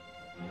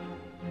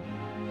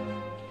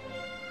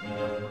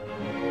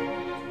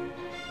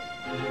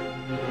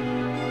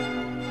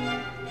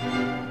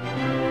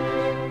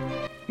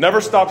Never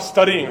stop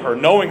studying her,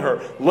 knowing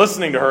her,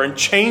 listening to her, and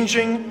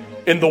changing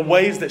in the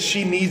ways that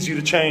she needs you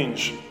to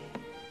change.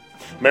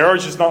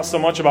 Marriage is not so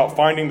much about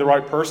finding the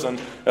right person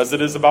as it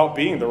is about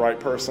being the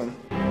right person.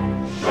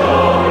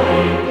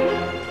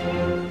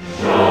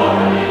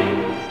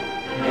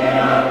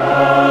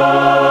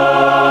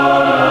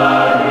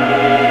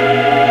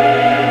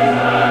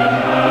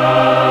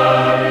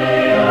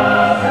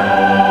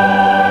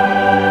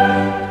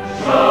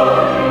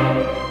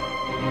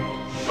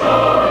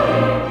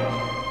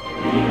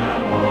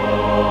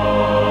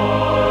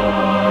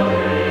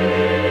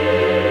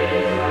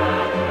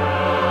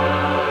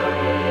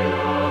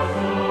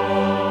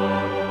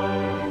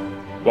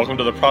 Welcome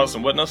to the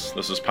Protestant Witness.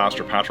 This is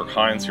Pastor Patrick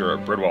Hines here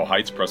at Bridwell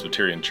Heights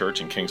Presbyterian Church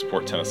in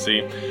Kingsport,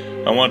 Tennessee.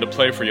 I wanted to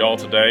play for you all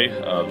today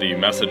the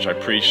message I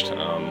preached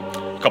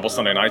a couple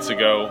Sunday nights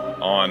ago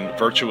on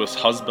virtuous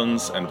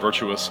husbands and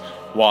virtuous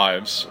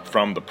wives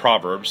from the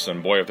Proverbs.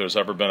 And boy, if there's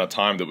ever been a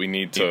time that we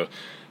need to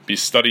be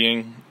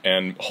studying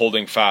and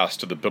holding fast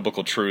to the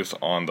biblical truth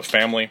on the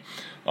family,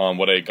 on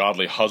what a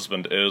godly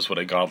husband is, what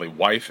a godly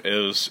wife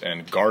is,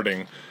 and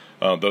guarding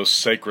those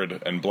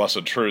sacred and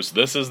blessed truths.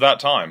 This is that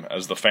time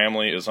as the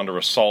family is under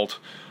assault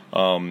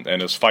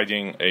and is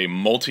fighting a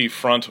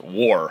multi-front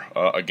war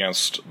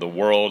against the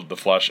world, the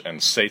flesh,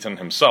 and Satan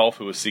himself,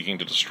 who is seeking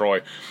to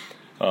destroy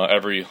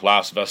every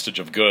last vestige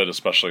of good,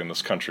 especially in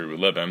this country we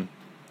live in.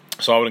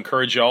 So I would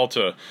encourage y'all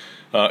to,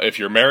 if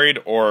you're married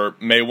or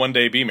may one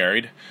day be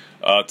married,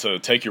 to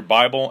take your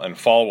Bible and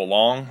follow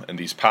along in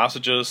these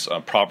passages,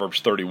 Proverbs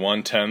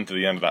 31:10 to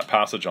the end of that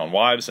passage on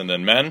wives, and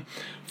then men,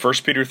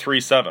 1 Peter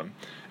 3:7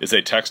 is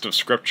a text of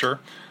Scripture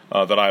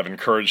that I've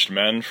encouraged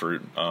men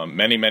for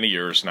many, many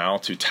years now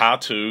to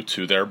tattoo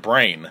to their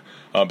brain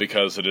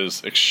because it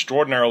is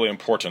extraordinarily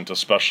important,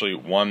 especially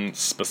one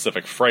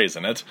specific phrase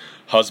in it.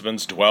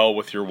 Husbands, dwell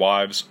with your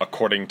wives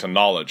according to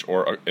knowledge,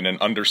 or in an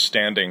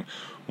understanding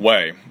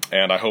way.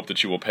 And I hope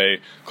that you will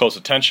pay close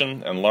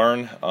attention and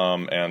learn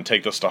and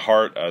take this to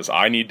heart, as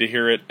I need to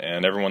hear it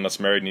and everyone that's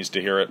married needs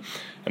to hear it.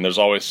 And there's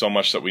always so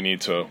much that we need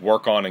to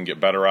work on and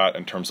get better at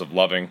in terms of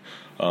loving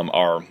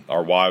our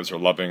wives or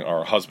loving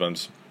our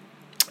husbands.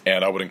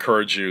 And I would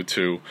encourage you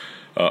to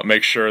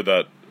make sure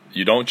that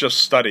you don't just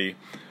study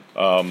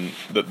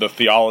the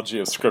theology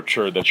of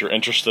Scripture that you're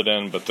interested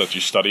in, but that you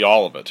study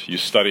all of it. You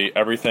study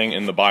everything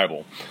in the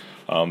Bible.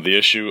 The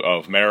issue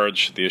of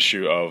marriage, the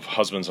issue of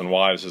husbands and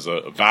wives is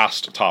a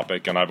vast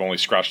topic, and I've only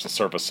scratched the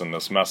surface in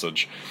this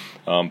message.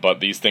 But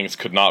these things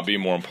could not be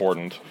more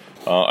important.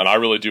 And I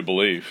really do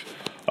believe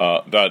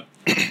that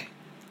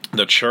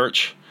the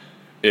church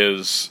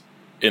is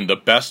in the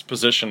best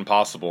position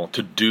possible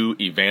to do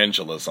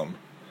evangelism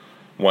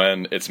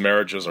when its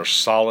marriages are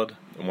solid,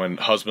 when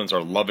husbands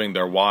are loving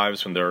their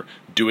wives, when they're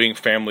doing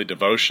family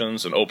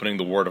devotions and opening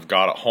the Word of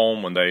God at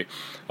home, when they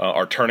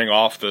are turning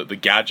off the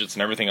gadgets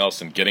and everything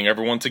else and getting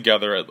everyone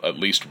together at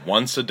least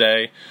once a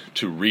day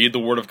to read the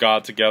Word of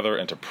God together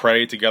and to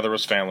pray together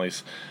as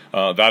families.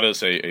 That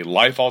is a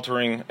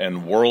life-altering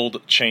and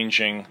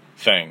world-changing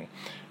thing.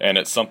 And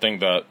it's something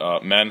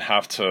that men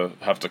have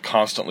to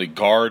constantly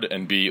guard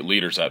and be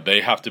leaders at.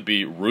 They have to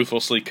be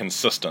ruthlessly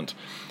consistent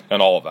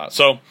and all of that.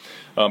 So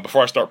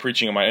before I start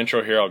preaching in my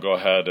intro here, I'll go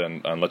ahead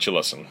and let you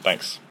listen.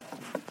 Thanks.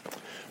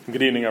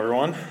 Good evening,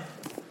 everyone.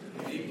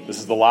 This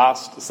is the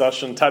last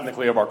session,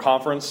 technically, of our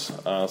conference.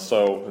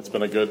 So it's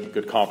been a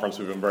good conference.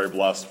 We've been very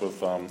blessed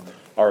with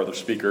our other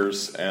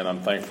speakers, and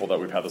I'm thankful that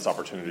we've had this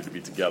opportunity to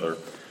be together.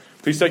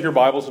 Please take your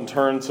Bibles and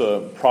turn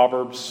to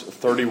Proverbs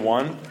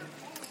 31.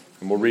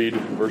 And we'll read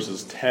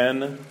verses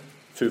 10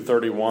 through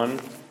 31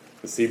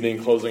 this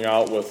evening, closing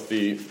out with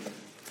the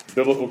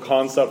biblical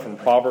concept from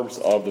Proverbs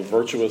of the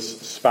virtuous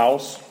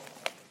spouse.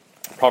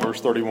 Proverbs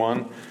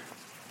 31,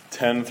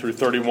 10 through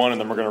 31, and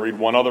then we're going to read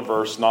one other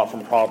verse, not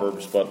from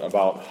Proverbs, but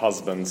about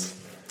husbands.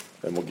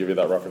 And we'll give you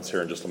that reference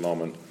here in just a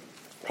moment.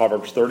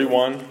 Proverbs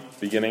 31,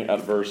 beginning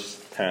at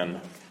verse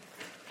 10.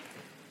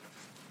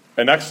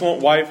 An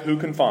excellent wife who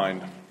can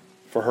find?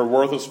 For her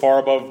worth is far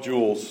above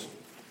jewels.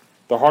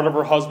 The heart of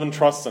her husband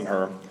trusts in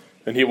her,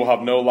 and he will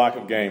have no lack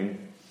of gain.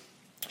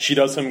 She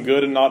does him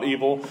good and not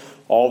evil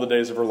all the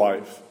days of her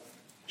life.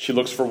 She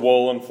looks for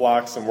wool and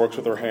flax and works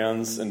with her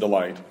hands in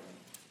delight.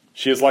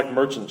 She is like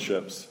merchant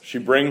ships. She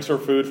brings her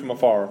food from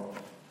afar.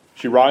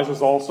 She rises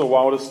also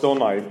while it is still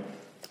night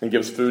and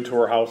gives food to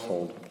her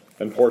household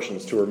and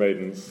portions to her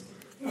maidens.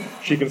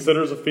 She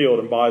considers a field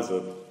and buys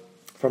it.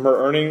 From her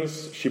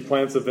earnings she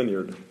plants a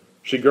vineyard.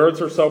 She girds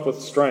herself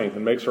with strength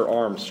and makes her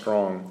arms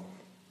strong.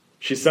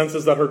 She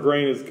senses that her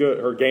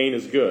gain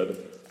is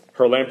good.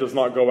 Her lamp does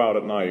not go out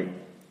at night.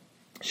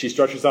 She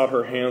stretches out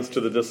her hands to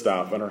the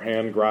distaff, and her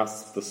hand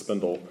grasps the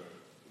spindle.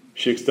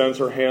 She extends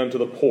her hand to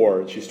the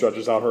poor, and she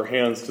stretches out her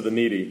hands to the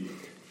needy.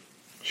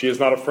 She is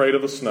not afraid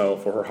of the snow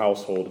for her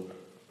household,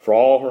 for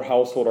all her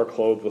household are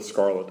clothed with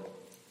scarlet.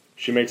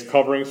 She makes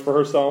coverings for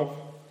herself.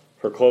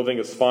 Her clothing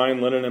is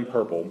fine linen and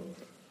purple.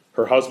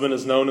 Her husband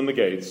is known in the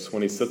gates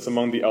when he sits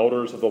among the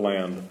elders of the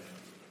land.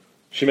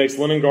 She makes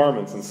linen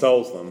garments and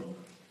sells them,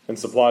 and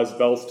supplies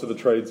belts to the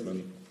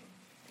tradesmen.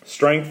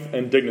 Strength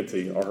and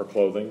dignity are her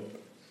clothing.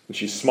 and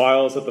she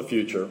smiles at the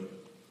future.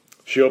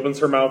 She opens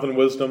her mouth in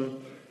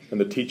wisdom, and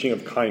the teaching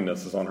of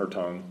kindness is on her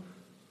tongue.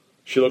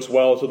 She looks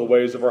well to the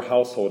ways of her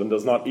household and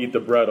does not eat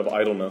the bread of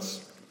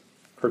idleness.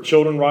 Her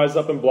children rise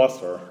up and bless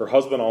her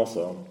husband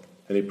also,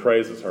 and he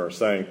praises her,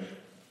 saying,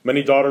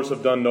 Many daughters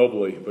have done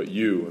nobly, but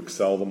you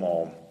excel them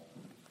all.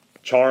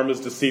 Charm is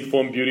deceitful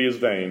and beauty is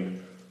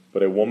vain,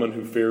 but a woman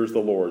who fears the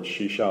Lord,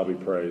 she shall be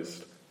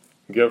praised.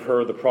 Give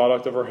her the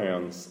product of her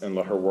hands, and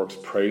let her works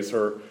praise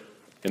her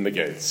in the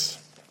gates.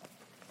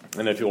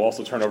 And if you'll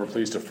also turn over,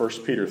 please, to 1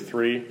 Peter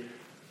 3,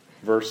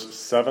 verse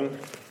 7.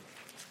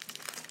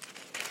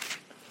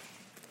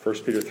 1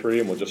 Peter 3,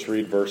 and we'll just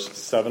read verse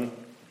 7.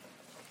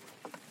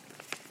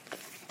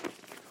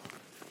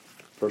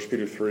 1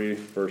 Peter 3,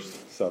 verse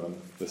 7.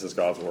 This is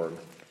God's word.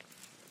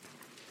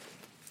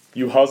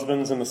 You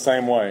husbands, in the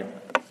same way,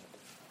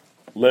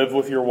 live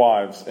with your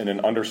wives in an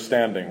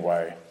understanding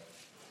way,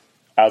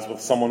 as with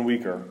someone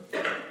weaker,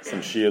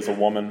 since she is a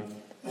woman,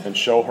 and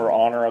show her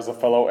honor as a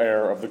fellow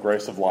heir of the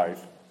grace of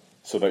life,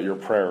 so that your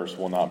prayers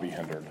will not be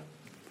hindered.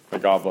 May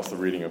God bless the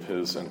reading of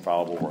his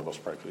infallible word. Let's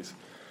pray, please.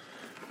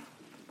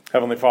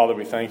 Heavenly Father,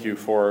 we thank you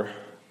for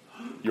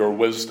your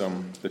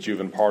wisdom that you've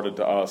imparted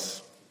to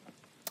us,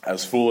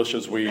 as foolish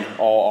as we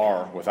all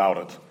are without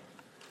it.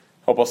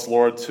 Help us,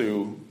 Lord,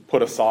 to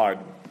put aside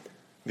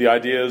the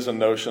ideas and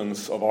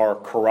notions of our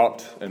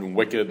corrupt and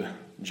wicked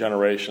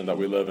generation that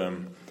we live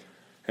in,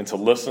 and to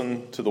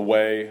listen to the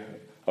way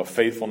of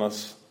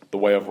faithfulness, the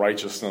way of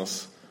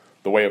righteousness,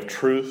 the way of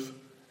truth,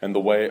 and the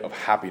way of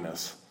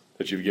happiness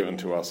that you've given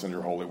to us in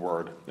your holy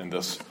word in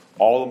this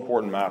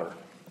all-important matter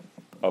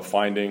of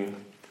finding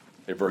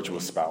a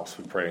virtuous spouse.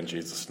 We pray in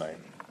Jesus' name.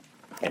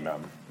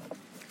 Amen.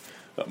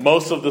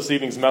 Most of this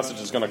evening's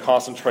message is going to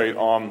concentrate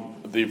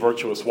on the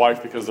virtuous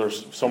wife because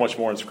there's so much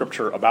more in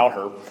Scripture about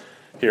her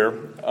here.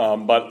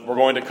 But we're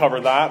going to cover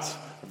that,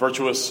 a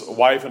virtuous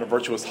wife and a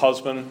virtuous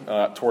husband,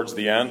 towards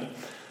the end.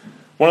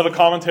 One of the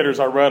commentators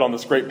I read on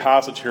this great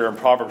passage here in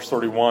Proverbs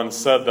 31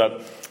 said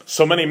that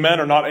so many men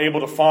are not able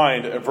to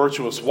find a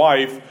virtuous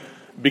wife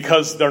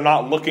because they're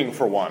not looking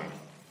for one.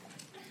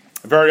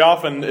 Very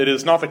often it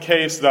is not the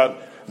case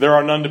that there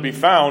are none to be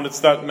found, it's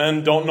that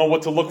men don't know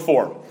what to look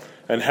for.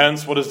 And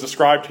hence what is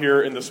described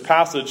here in this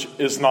passage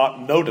is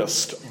not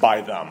noticed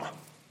by them.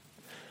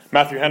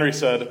 Matthew Henry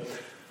said,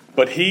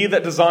 But he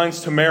that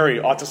designs to marry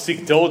ought to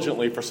seek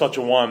diligently for such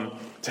a one,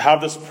 to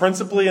have this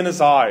principally in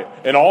his eye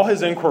in all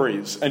his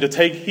inquiries, and to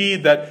take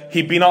heed that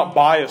he be not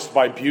biased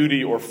by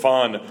beauty or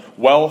fun,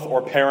 wealth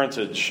or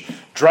parentage,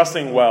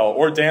 dressing well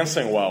or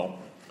dancing well.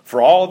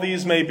 For all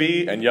these may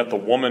be, and yet the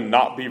woman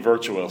not be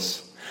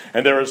virtuous.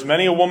 And there is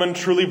many a woman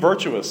truly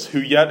virtuous, who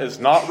yet is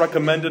not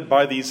recommended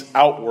by these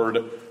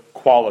outward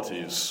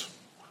qualities.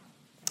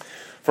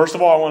 First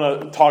of all, I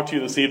want to talk to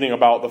you this evening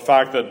about the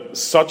fact that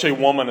such a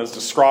woman as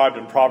described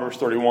in Proverbs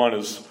 31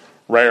 is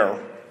rare.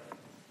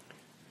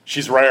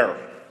 She's rare.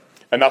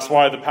 And that's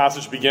why the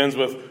passage begins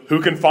with,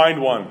 who can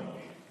find one?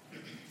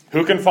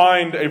 Who can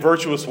find a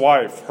virtuous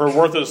wife? Her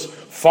worth is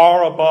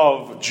far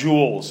above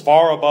jewels,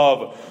 far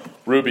above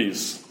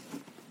rubies.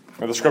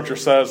 And the scripture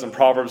says in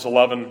Proverbs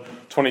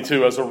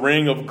 11:22, as a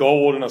ring of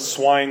gold in a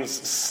swine's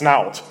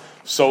snout,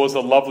 so is a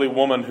lovely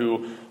woman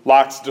who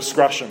lacks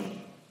discretion.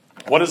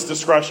 What is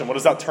discretion? What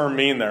does that term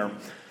mean there?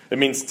 It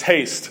means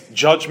taste,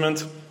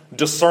 judgment,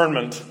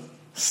 discernment,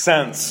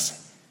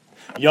 sense.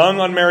 Young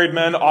unmarried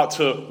men ought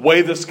to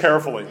weigh this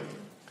carefully.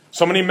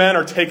 So many men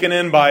are taken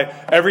in by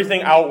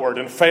everything outward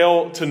and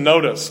fail to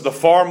notice the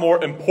far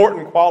more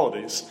important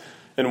qualities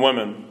in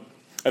women.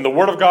 And the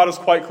Word of God is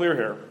quite clear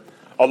here.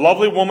 A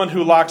lovely woman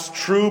who lacks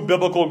true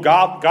biblical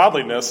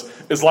godliness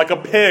is like a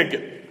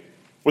pig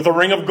with a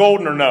ring of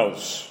gold in her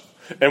nose.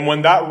 And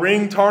when that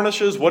ring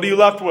tarnishes, what are you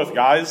left with,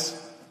 guys?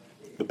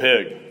 The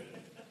pig.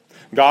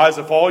 Guys,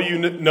 if all you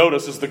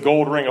notice is the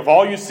gold ring, if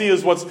all you see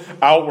is what's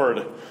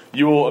outward,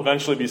 you will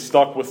eventually be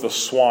stuck with the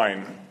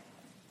swine.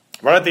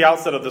 Right at the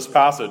outset of this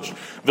passage,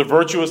 the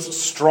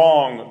virtuous,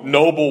 strong,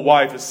 noble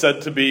wife is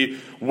said to be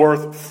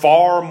worth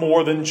far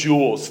more than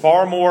jewels,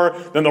 far more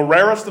than the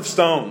rarest of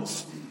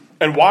stones.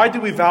 And why do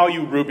we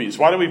value rubies?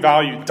 Why do we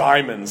value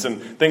diamonds and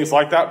things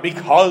like that?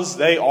 Because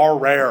they are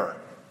rare.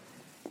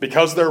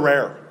 Because they're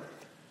rare.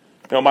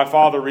 You know, my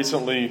father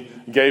recently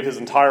gave his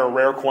entire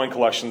rare coin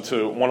collection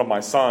to one of my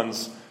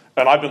sons,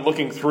 and I've been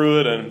looking through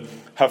it and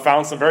have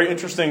found some very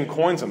interesting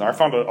coins in there. I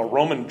found a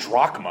Roman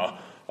drachma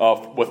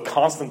with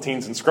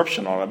Constantine's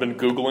inscription on it. I've been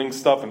Googling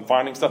stuff and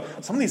finding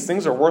stuff. Some of these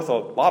things are worth a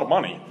lot of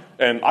money,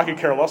 and I could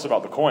care less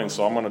about the coins,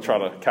 so I'm going to try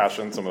to cash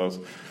in some of those.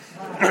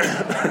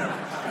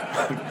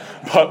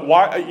 But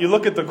why? You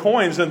look at the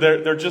coins, and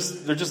they're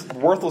just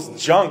worthless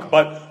junk.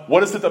 But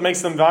what is it that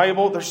makes them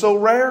valuable? They're so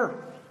rare.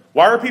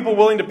 Why are people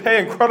willing to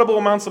pay incredible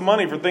amounts of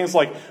money for things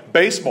like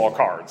baseball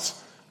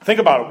cards? Think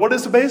about it. What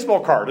is a baseball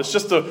card? It's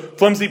just a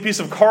flimsy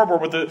piece of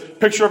cardboard with a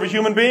picture of a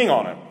human being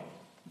on it.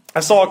 I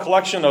saw a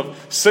collection of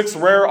 6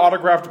 rare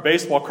autographed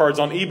baseball cards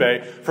on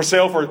eBay for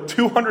sale for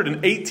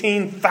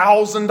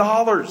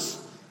 $218,000.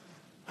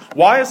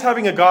 Why is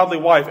having a godly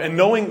wife and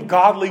knowing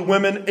godly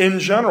women in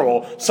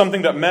general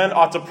something that men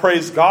ought to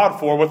praise God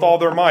for with all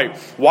their might?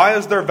 Why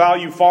is their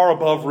value far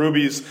above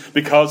rubies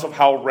because of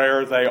how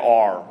rare they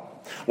are?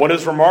 What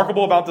is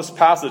remarkable about this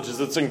passage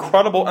is its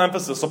incredible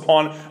emphasis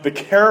upon the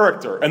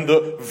character and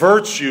the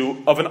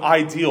virtue of an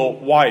ideal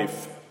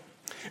wife.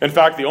 In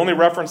fact, the only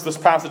reference this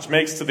passage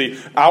makes to the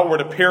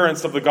outward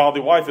appearance of the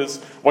godly wife is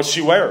what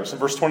she wears. In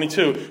verse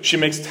 22, she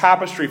makes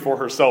tapestry for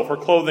herself. Her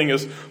clothing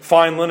is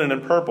fine linen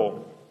and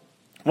purple.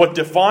 What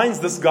defines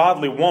this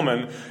godly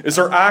woman is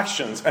her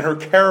actions and her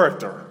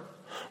character.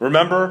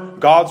 Remember,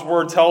 God's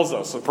word tells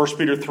us in 1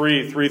 Peter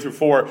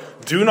 3:3-4,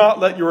 do not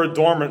let your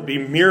adornment be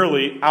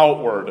merely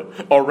outward,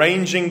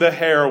 arranging the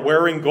hair,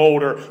 wearing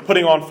gold, or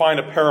putting on fine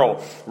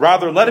apparel.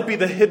 Rather, let it be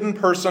the hidden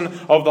person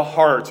of the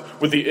heart,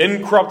 with the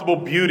incorruptible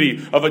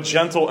beauty of a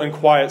gentle and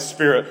quiet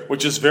spirit,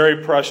 which is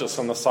very precious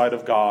in the sight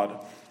of God.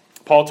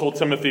 Paul told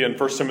Timothy in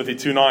 1 Timothy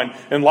 2:9,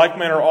 in like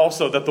manner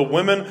also, that the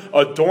women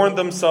adorn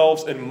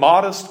themselves in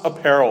modest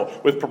apparel,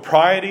 with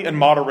propriety and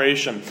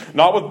moderation,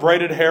 not with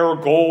braided hair or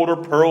gold or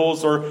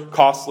pearls or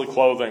costly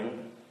clothing.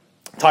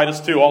 Titus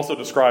 2 also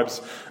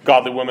describes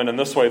godly women in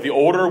this way. The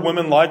older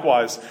women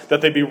likewise,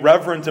 that they be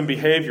reverent in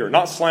behavior,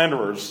 not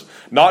slanderers,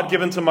 not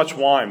given to much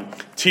wine,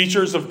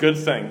 teachers of good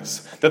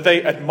things, that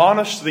they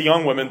admonish the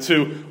young women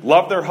to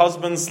love their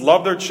husbands,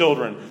 love their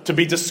children, to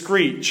be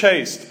discreet,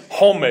 chaste,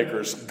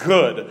 homemakers,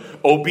 good,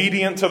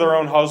 obedient to their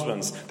own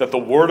husbands, that the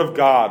word of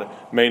God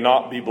may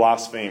not be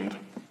blasphemed.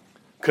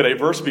 Could a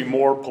verse be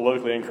more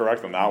politically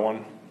incorrect than that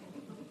one?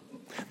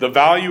 The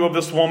value of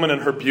this woman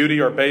and her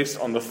beauty are based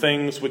on the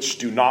things which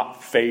do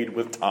not fade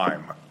with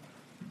time.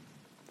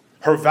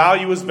 Her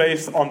value is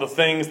based on the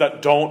things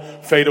that don't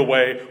fade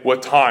away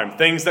with time,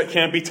 things that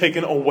can't be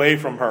taken away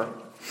from her.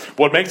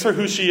 What makes her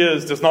who she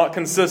is does not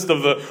consist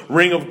of the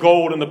ring of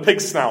gold and the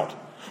pig snout.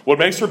 What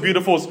makes her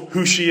beautiful is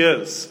who she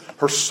is,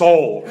 her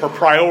soul, her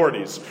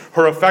priorities,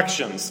 her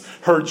affections,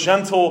 her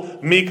gentle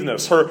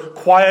meekness, her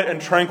quiet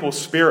and tranquil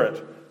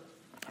spirit.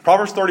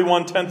 Proverbs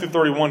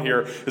 31:10-31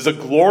 here is a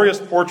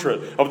glorious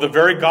portrait of the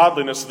very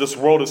godliness this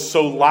world is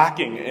so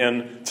lacking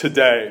in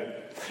today.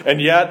 And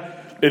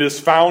yet, it is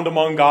found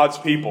among God's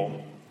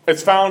people.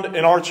 It's found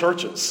in our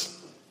churches,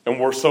 and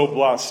we're so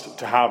blessed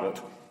to have it.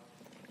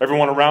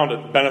 Everyone around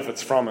it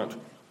benefits from it.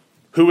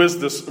 Who is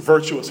this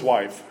virtuous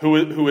wife?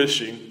 Who is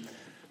she?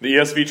 The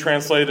ESV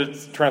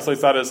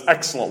translates that as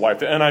excellent wife.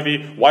 The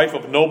NIV, wife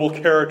of noble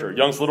character.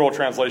 Young's literal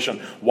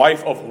translation,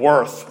 wife of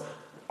worth.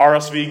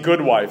 RSV,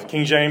 good wife.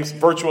 King James,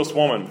 virtuous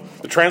woman.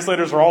 The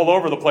translators are all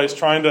over the place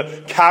trying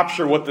to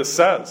capture what this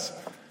says.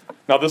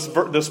 Now,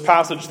 this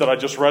passage that I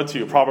just read to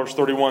you, Proverbs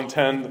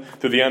 31:10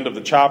 to the end of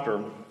the chapter,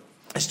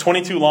 is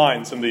 22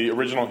 lines in the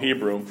original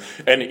Hebrew,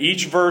 and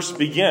each verse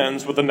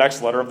begins with the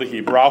next letter of the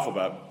Hebrew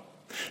alphabet,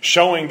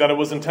 showing that it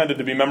was intended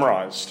to be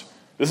memorized.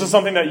 This is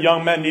something that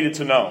young men needed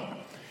to know.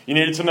 You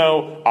needed to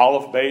know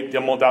Aleph, Bet,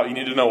 Gimel, Dalet. You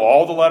needed to know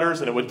all the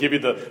letters, and it would give you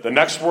the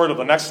next word of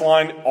the next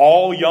line.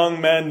 All young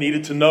men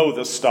needed to know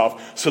this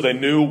stuff so they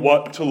knew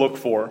what to look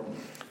for.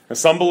 And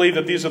some believe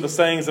that these are the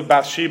sayings of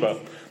Bathsheba,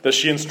 that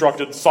she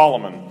instructed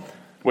Solomon,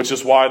 which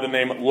is why the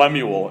name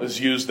Lemuel is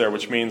used there,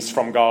 which means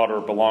from God or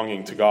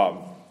belonging to God.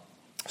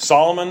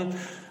 Solomon,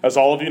 as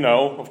all of you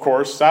know, of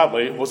course,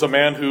 sadly, was a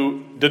man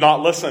who did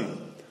not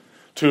listen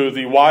to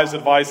the wise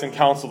advice and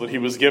counsel that he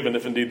was given,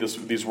 if indeed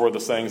these were the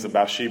sayings of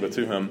Bathsheba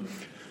to him.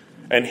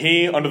 And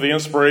he, under the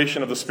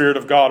inspiration of the Spirit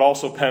of God,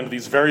 also penned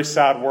these very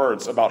sad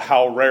words about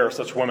how rare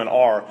such women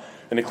are.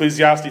 In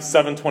Ecclesiastes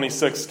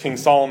 7:26, King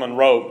Solomon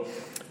wrote,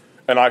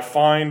 "And I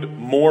find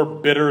more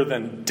bitter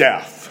than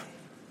death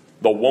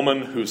the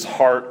woman whose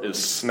heart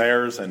is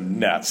snares and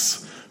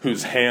nets,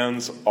 whose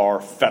hands are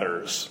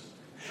fetters.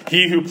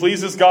 He who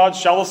pleases God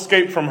shall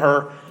escape from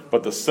her,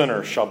 but the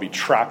sinner shall be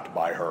trapped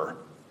by her."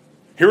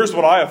 Here's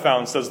what I have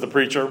found, says the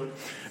preacher,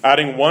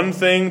 adding one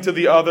thing to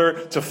the other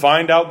to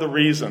find out the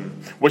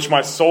reason, which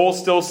my soul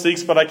still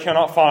seeks, but I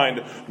cannot find.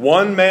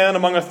 One man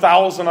among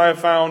 1,000 I have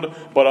found,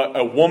 but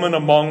a woman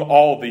among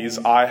all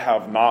these I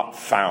have not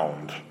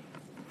found.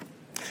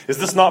 Is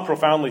this not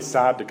profoundly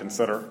sad to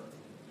consider?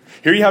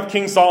 Here you have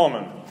King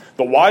Solomon,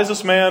 the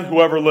wisest man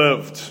who ever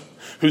lived,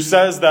 who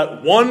says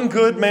that one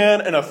good man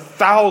in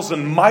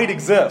 1,000 might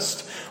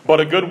exist, but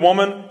a good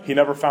woman, he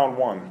never found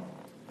one.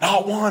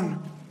 Not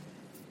one.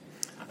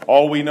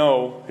 All we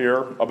know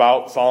here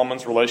about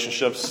Solomon's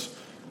relationships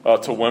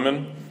to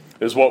women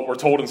is what we're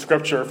told in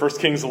Scripture, 1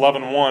 Kings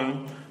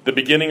 11:1, the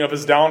beginning of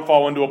his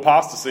downfall into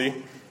apostasy.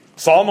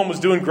 Solomon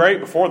was doing great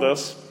before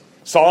this.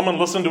 Solomon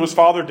listened to his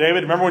father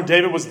David. Remember when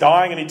David was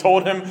dying and he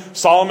told him,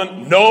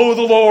 Solomon, know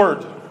the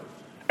Lord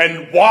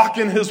and walk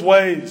in his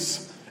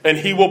ways, and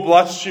he will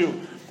bless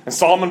you. And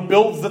Solomon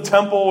builds the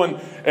temple,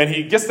 and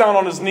he gets down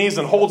on his knees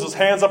and holds his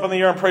hands up in the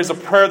air and prays a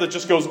prayer that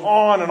just goes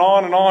on and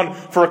on and on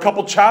for a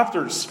couple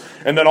chapters.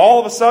 And then all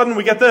of a sudden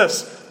we get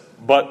this.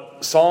 But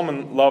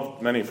Solomon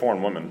loved many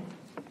foreign women.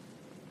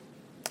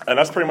 And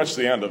that's pretty much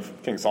the end of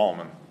King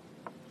Solomon.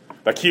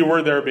 That key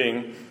word there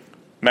being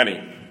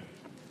many.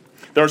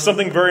 There's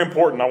something very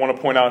important I want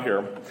to point out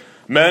here.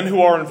 Men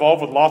who are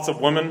involved with lots of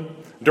women,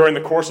 during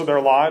the course of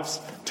their lives,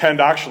 tend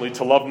actually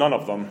to love none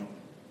of them.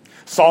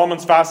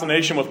 Solomon's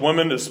fascination with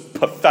women is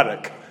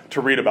pathetic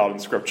to read about in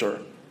Scripture.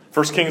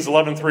 1 Kings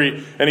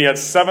 11:3, and he had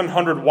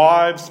 700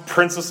 wives,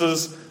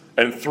 princesses,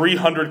 and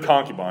 300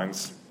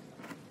 concubines.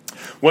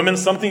 Women,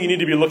 something you need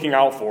to be looking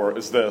out for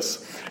is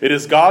this. It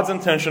is God's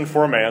intention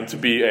for a man to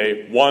be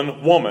a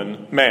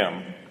one-woman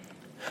man.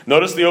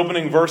 Notice the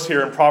opening verse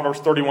here in Proverbs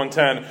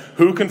 31:10.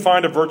 Who can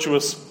find a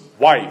virtuous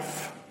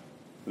wife?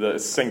 The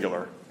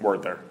singular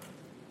word there.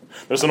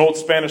 There's an old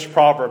Spanish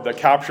proverb that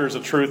captures a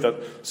truth that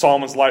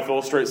Solomon's life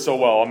illustrates so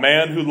well. A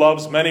man who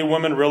loves many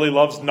women really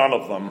loves none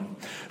of them.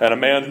 And a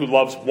man who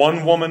loves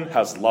one woman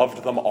has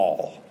loved them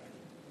all.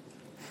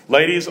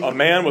 Ladies, a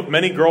man with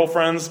many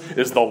girlfriends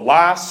is the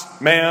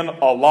last man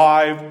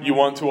alive you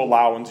want to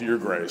allow into your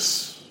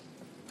grace.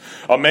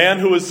 A man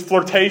who is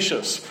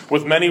flirtatious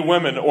with many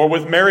women or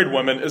with married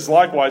women is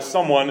likewise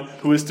someone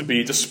who is to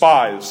be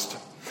despised.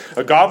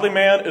 A godly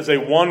man is a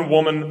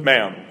one-woman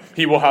man.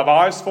 He will have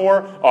eyes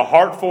for, a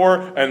heart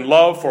for, and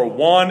love for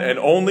one and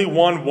only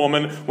one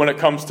woman when it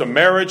comes to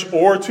marriage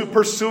or to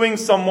pursuing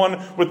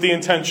someone with the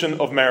intention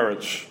of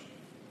marriage.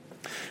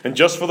 And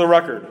just for the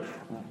record,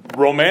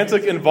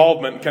 romantic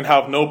involvement can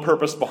have no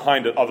purpose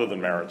behind it other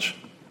than marriage.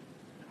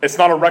 It's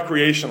not a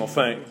recreational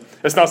thing.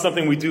 It's not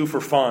something we do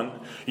for fun.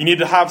 You need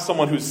to have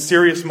someone who's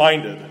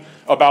serious-minded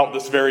about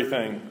this very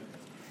thing.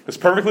 It's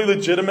perfectly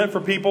legitimate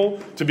for people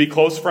to be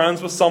close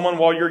friends with someone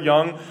while you're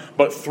young,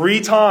 but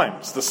 3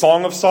 times the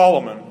Song of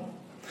Solomon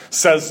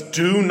says,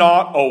 do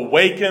not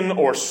awaken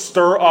or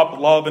stir up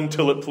love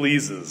until it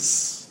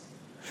pleases.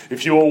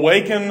 If you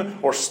awaken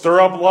or stir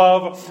up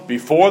love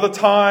before the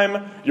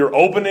time, you're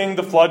opening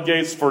the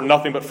floodgates for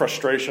nothing but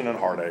frustration and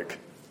heartache.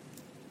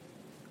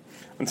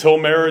 Until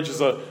marriage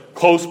is a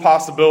close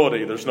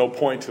possibility, there's no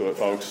point to it,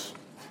 folks.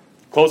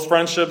 Close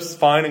friendships,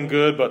 fine and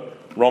good, but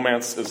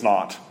romance is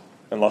not,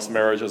 unless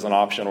marriage is an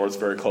option or it's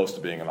very close to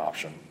being an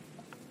option.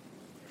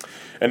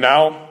 And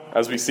now,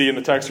 as we see in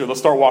the text here, let's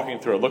start walking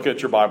through it. Look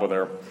at your Bible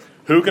there.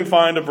 Who can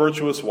find a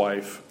virtuous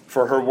wife?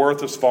 For her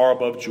worth is far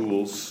above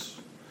jewels.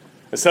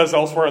 It says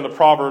elsewhere in the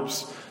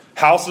Proverbs,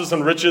 houses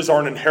and riches are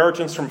an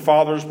inheritance from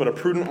fathers, but a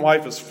prudent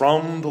wife is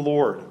from the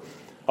Lord.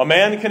 A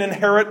man can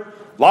inherit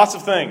lots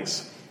of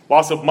things.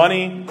 Lots of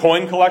money,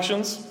 coin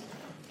collections,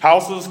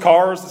 houses,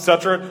 cars,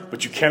 etc.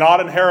 But you cannot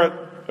inherit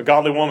a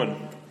godly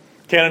woman.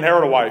 Can't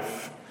inherit a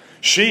wife.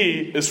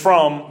 She is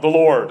from the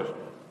Lord.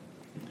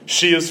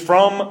 She is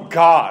from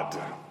God.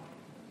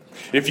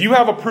 If you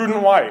have a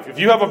prudent wife, if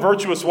you have a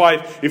virtuous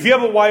wife, if you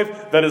have a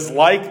wife that is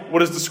like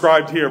what is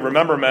described here,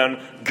 remember, men,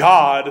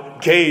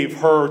 God gave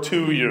her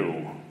to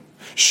you.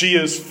 She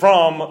is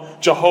from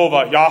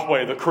Jehovah,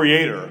 Yahweh, the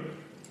Creator.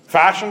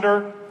 Fashioned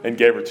her and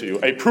gave her to you.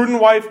 A prudent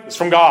wife is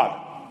from God.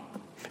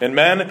 And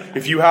men,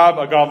 if you have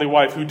a godly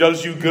wife who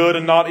does you good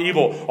and not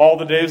evil all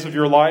the days of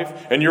your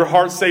life, and your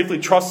heart safely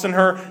trusts in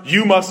her,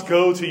 you must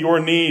go to your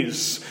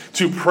knees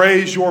to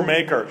praise your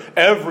Maker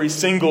every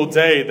single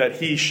day that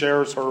He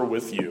shares her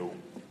with you.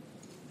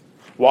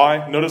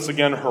 Why? Notice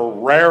again her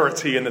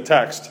rarity in the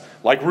text.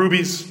 Like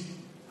rubies.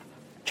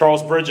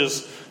 Charles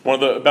Bridges, one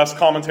of the best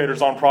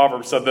commentators on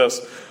Proverbs, said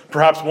this: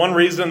 perhaps one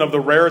reason of the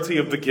rarity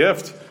of the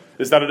gift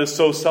is that it is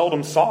so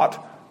seldom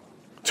sought.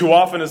 Too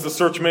often is the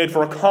search made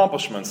for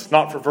accomplishments,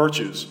 not for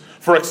virtues,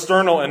 for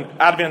external and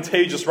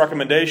advantageous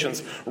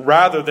recommendations,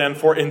 rather than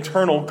for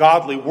internal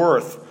godly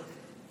worth.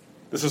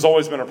 This has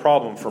always been a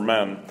problem for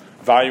men,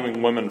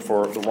 valuing women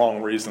for the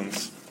wrong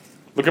reasons.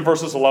 Look at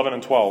verses 11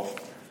 and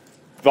 12.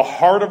 The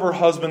heart of her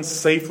husband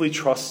safely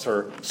trusts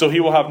her, so he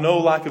will have no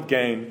lack of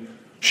gain.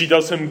 She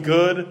does him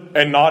good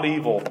and not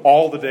evil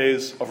all the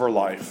days of her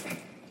life.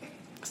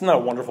 Isn't that a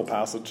wonderful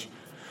passage?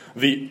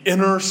 The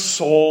inner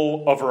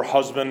soul of her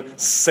husband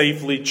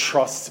safely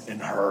trusts in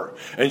her.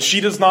 And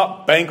she does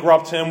not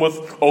bankrupt him with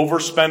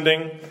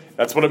overspending.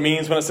 That's what it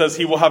means when it says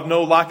he will have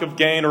no lack of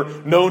gain or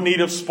no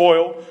need of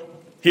spoil.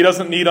 He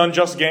doesn't need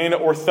unjust gain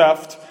or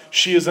theft.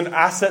 She is an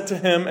asset to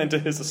him and to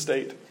his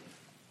estate.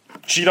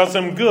 She does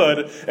him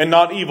good and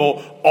not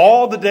evil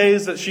all the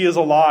days that she is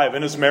alive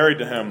and is married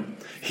to him.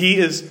 He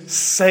is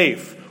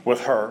safe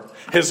with her.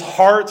 His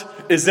heart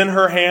is in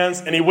her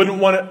hands, and he wouldn't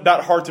want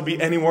that heart to be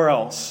anywhere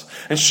else.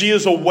 And she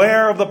is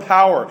aware of the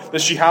power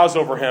that she has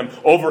over him,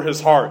 over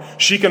his heart.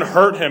 She can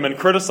hurt him and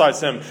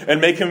criticize him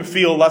and make him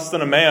feel less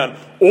than a man,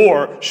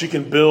 or she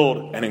can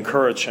build and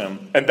encourage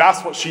him. And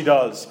that's what she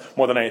does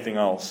more than anything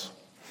else.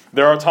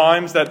 There are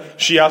times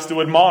that she has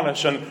to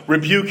admonish and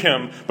rebuke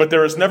him, but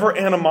there is never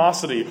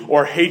animosity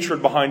or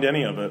hatred behind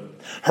any of it.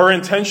 Her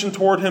intention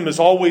toward him is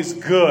always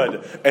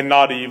good and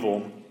not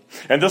evil.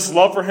 And this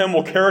love for him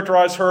will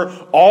characterize her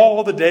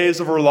all the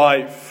days of her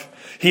life.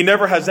 He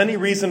never has any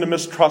reason to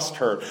mistrust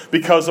her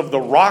because of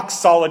the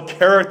rock-solid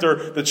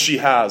character that she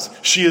has.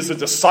 She is a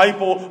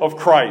disciple of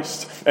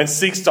Christ and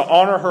seeks to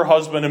honor her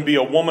husband and be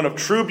a woman of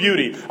true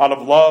beauty out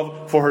of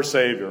love for her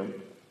Savior.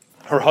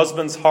 Her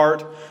husband's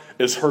heart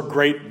is her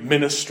great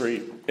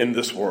ministry in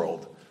this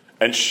world,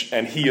 and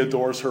he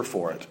adores her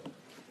for it.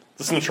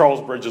 Listen to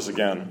Charles Bridges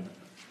again.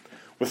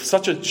 With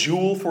such a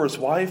jewel for his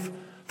wife,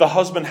 the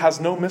husband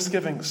has no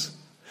misgivings.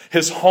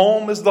 His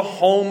home is the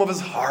home of his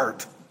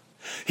heart.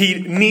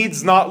 He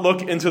needs not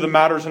look into the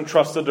matters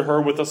entrusted to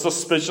her with a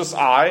suspicious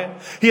eye.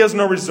 He has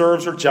no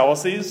reserves or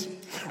jealousies.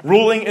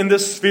 Ruling in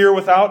this sphere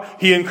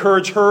without, he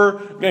encourages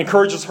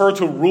her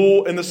to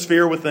rule in the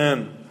sphere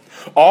within.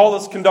 All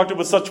is conducted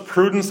with such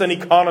prudence and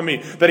economy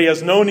that he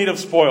has no need of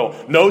spoil,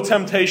 no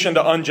temptation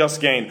to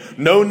unjust gain,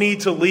 no need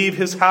to leave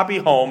his happy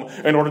home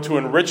in order to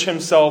enrich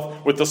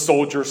himself with the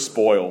soldier's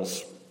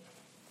spoils.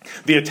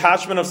 The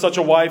attachment of such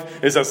a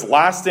wife is as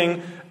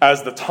lasting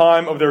as the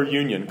time of their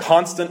union,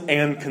 constant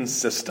and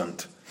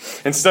consistent.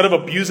 Instead of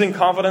abusing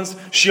confidence,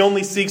 she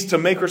only seeks to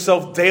make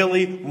herself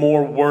daily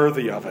more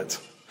worthy of it.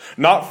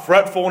 Not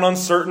fretful and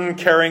uncertain,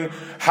 caring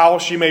how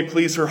she may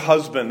please her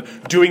husband,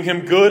 doing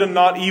him good and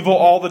not evil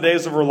all the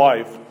days of her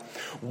life.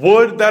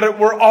 Would that it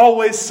were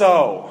always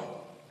so.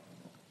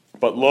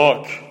 But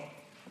look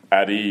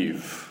at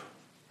Eve,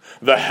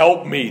 the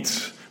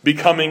helpmeet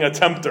becoming a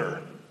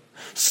tempter.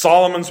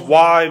 Solomon's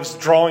wives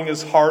drawing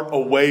his heart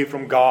away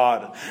from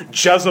God.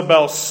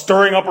 Jezebel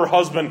stirring up her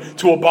husband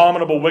to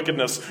abominable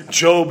wickedness.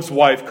 Job's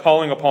wife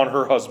calling upon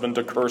her husband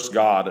to curse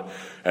God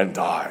and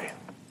die.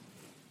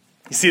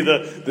 You see,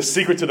 the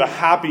secret to the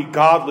happy,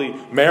 godly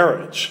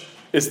marriage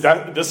is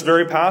that this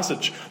very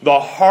passage.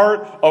 The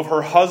heart of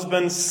her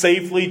husband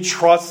safely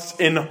trusts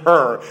in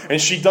her,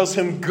 and she does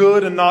him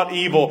good and not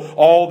evil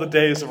all the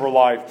days of her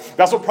life.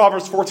 That's what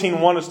Proverbs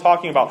 14:1 is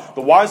talking about.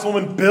 The wise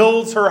woman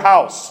builds her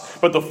house,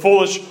 but the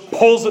foolish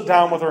pulls it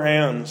down with her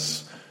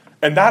hands.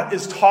 And that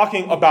is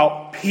talking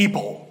about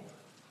people.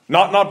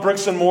 Not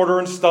bricks and mortar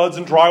and studs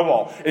and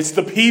drywall. It's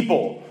the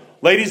people.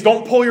 Ladies,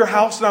 don't pull your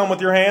house down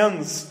with your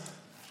hands.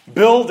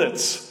 Build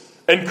it.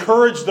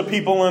 Encourage the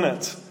people in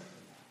it.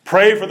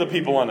 Pray for the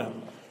people in it.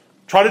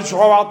 Try to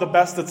draw out the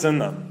best that's in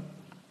them.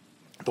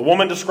 The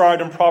woman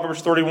described in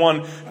Proverbs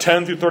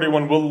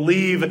 31:10-31 will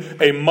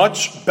leave a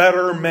much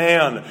better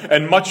man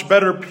and much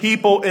better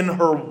people in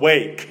her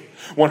wake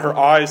when her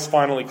eyes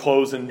finally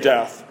close in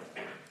death.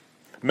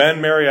 Men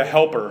marry a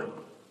helper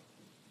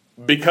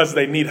because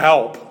they need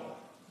help.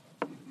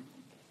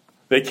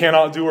 They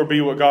cannot do or be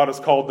what God has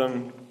called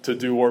them to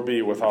do or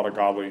be without a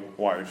godly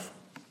wife.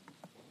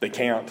 They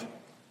can't.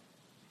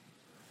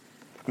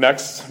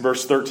 Next,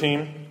 verse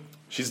 13.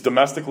 She's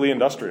domestically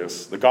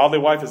industrious. The godly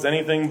wife is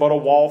anything but a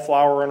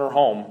wallflower in her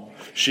home.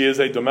 She is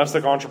a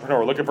domestic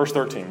entrepreneur. Look at verse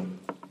 13.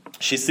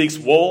 She seeks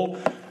wool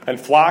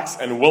and flax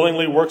and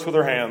willingly works with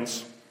her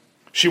hands.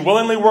 She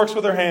willingly works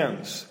with her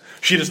hands.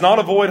 She does not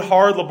avoid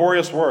hard,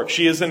 laborious work.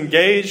 She is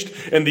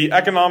engaged in the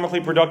economically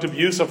productive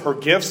use of her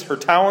gifts, her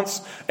talents,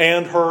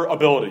 and her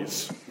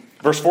abilities.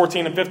 Verse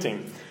 14 and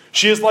 15.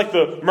 She is like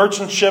the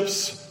merchant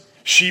ships.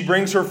 She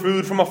brings her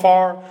food from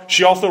afar.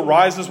 She also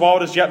rises while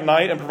it is yet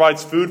night and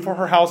provides food for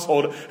her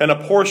household and a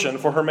portion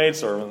for her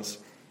maidservants.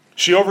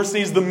 She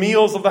oversees the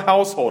meals of the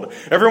household.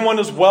 Everyone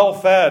is well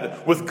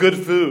fed with good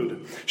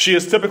food. She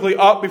is typically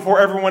up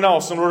before everyone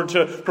else in order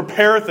to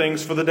prepare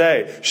things for the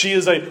day. She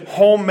is a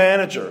home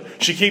manager.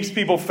 She keeps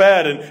people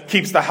fed and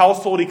keeps the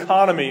household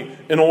economy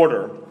in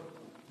order.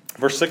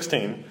 Verse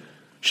 16,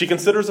 she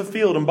considers a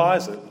field and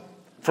buys it.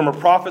 From her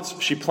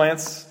profits, she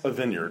plants a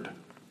vineyard.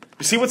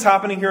 You see what's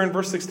happening here in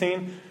verse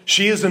 16?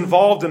 She is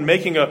involved in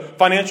making a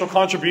financial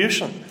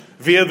contribution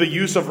via the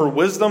use of her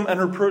wisdom and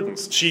her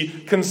prudence. She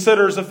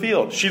considers a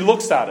field. She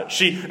looks at it.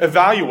 She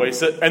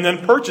evaluates it and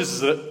then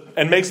purchases it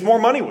and makes more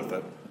money with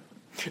it.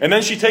 And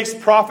then she takes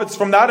profits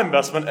from that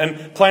investment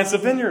and plants a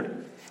vineyard.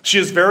 She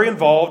is very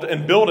involved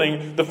in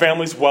building the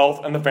family's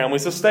wealth and the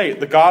family's estate.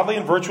 The godly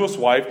and virtuous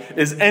wife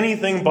is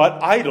anything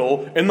but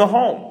idle in the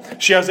home.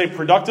 She has a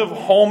productive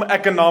home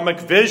economic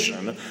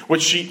vision,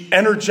 which she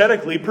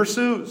energetically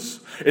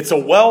pursues. It's a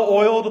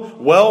well-oiled,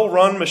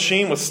 well-run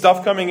machine with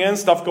stuff coming in,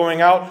 stuff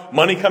going out,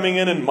 money coming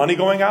in and money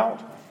going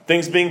out,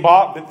 things being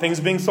bought, things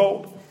being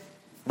sold.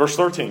 Verse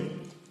 13,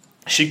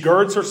 she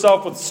girds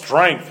herself with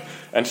strength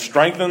and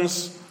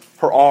strengthens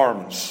her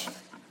arms.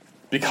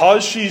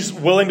 Because she's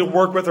willing to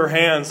work with her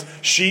hands,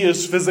 she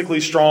is physically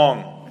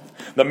strong.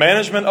 The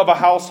management of a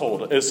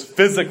household is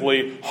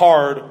physically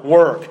hard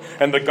work.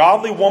 And the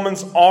godly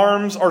woman's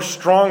arms are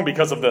strong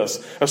because of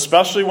this,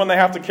 especially when they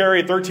have to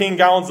carry 13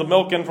 gallons of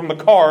milk in from the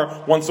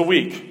car once a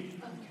week,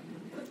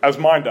 as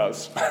mine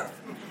does.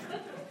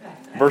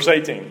 Verse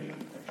 18.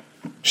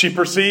 She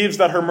perceives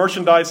that her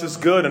merchandise is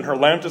good and her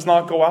lamp does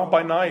not go out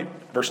by night.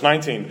 Verse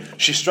 19,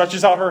 she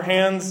stretches out her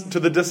hands to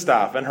the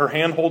distaff and her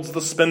hand holds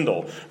the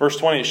spindle. Verse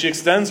 20, she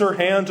extends her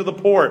hand to the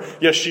poor.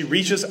 Yes, she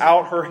reaches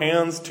out her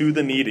hands to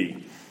the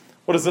needy.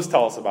 What does this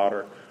tell us about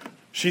her?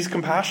 She's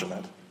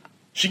compassionate.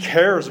 She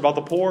cares about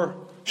the poor.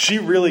 She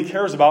really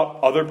cares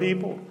about other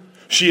people.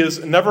 She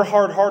is never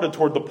hard-hearted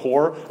toward the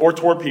poor or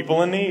toward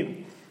people in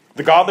need.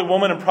 The godly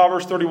woman in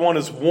Proverbs 31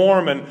 is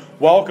warm and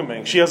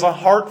welcoming. She has a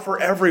heart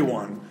for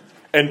everyone.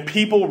 And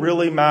people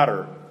really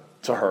matter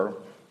to her.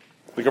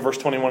 Look at verse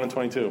 21 and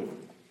 22.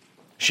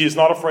 She is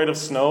not afraid of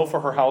snow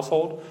for her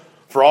household,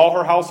 for all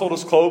her household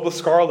is clothed with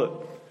scarlet.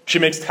 She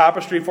makes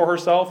tapestry for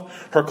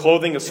herself. Her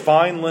clothing is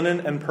fine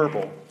linen and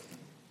purple.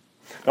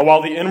 Now,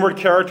 while the inward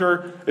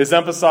character is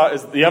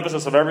the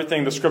emphasis of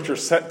everything the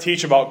Scriptures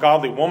teach about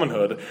godly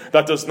womanhood,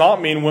 that does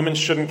not mean women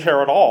shouldn't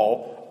care at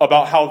all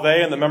about how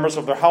they and the members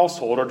of their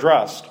household are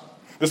dressed.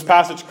 This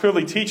passage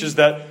clearly teaches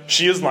that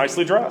she is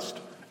nicely dressed,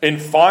 in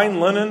fine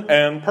linen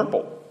and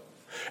purple.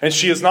 And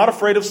she is not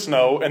afraid of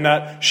snow, and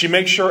that she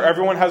makes sure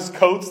everyone has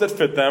coats that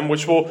fit them,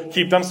 which will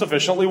keep them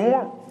sufficiently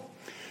warm.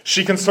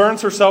 She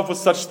concerns herself with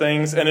such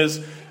things and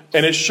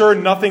is sure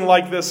nothing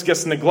like this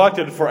gets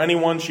neglected for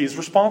anyone she's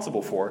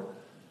responsible for.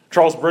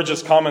 Charles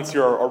Bridges' comments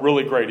here are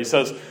really great. He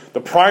says, the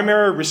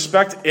primary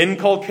respect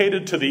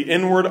inculcated to the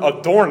inward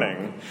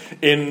adorning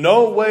in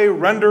no way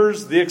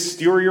renders the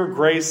exterior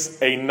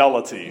grace a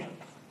nullity.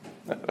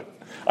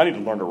 I need to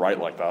learn to write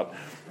like that.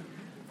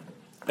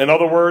 In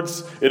other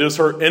words, it is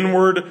her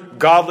inward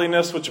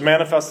godliness which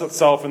manifests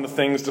itself in the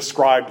things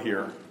described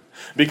here.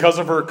 Because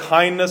of her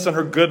kindness and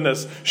her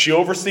goodness, she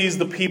oversees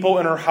the people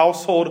in her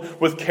household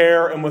with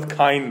care and with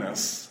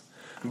kindness.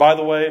 By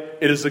the way,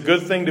 it is a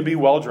good thing to be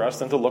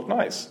well-dressed and to look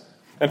nice.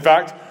 In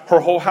fact,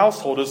 her whole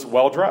household is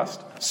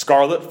well-dressed.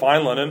 Scarlet,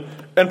 fine linen,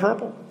 and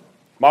purple.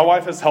 My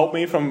wife has helped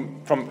me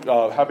from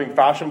having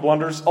fashion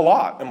blunders a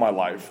lot in my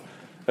life.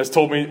 Has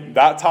told me,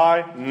 that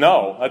tie,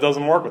 no, that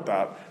doesn't work with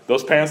that.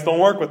 Those pants don't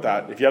work with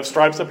that. If you have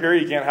stripes up here,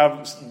 you can't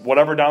have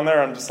whatever down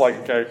there. I'm just like,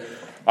 okay,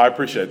 I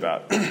appreciate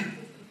that.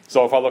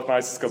 So if I look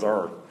nice, it's because of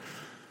her.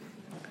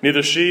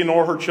 Neither she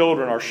nor her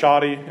children are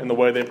shoddy in the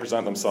way they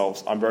present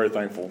themselves. I'm very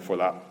thankful for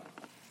that.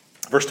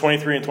 Verse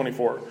 23 and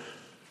 24.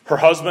 Her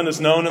husband is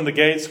known in the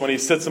gates when he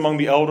sits among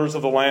the elders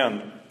of the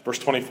land. Verse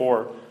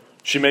 24.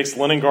 She makes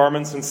linen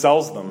garments and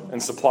sells them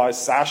and supplies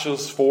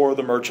sashes for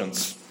the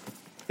merchants.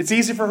 It's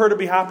easy for her to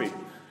be happy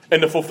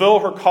and to fulfill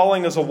her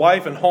calling as a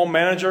wife and home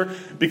manager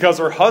because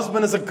her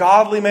husband is a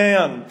godly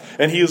man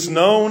and he is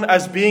known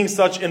as being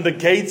such in the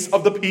gates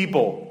of the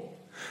people.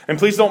 And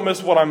please don't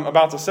miss what I'm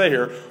about to say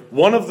here.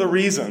 One of the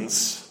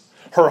reasons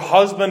her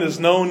husband is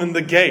known in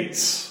the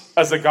gates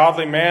as a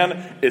godly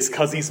man is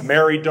because he's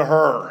married to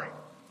her.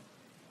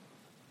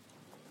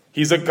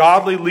 He's a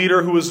godly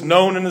leader who is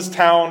known in his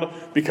town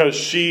because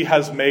she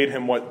has made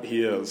him what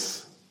he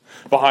is.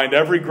 Behind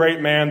every great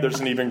man, there's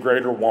an even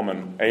greater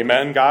woman.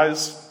 Amen,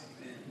 guys?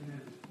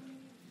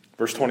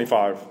 Verse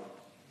 25.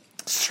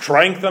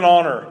 Strength and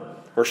honor,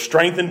 or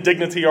strength and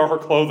dignity are her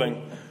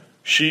clothing.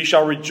 She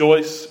shall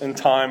rejoice in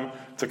time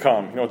to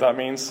come. You know what that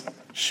means?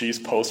 She's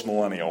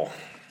post-millennial.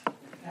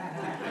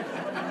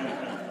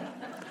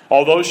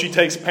 Although she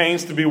takes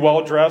pains to be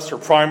well-dressed, her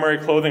primary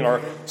clothing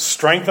are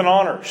strength and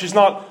honor. She's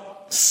not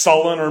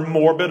sullen or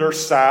morbid or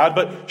sad,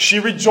 but she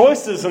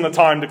rejoices in the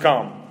time to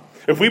come.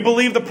 If we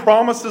believe the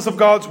promises of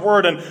God's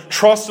word and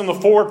trust in the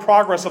forward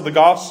progress of the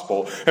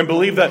gospel and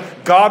believe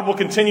that God will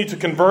continue to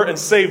convert and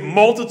save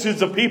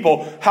multitudes of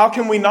people, how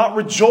can we not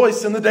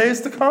rejoice in the days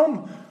to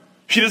come?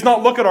 She does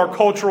not look at our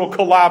cultural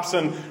collapse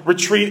and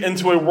retreat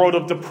into a world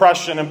of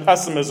depression and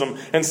pessimism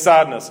and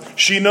sadness.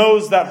 She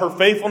knows that her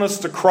faithfulness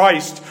to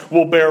Christ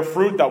will bear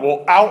fruit that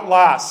will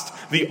outlast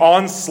the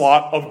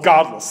onslaught of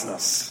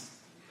godlessness.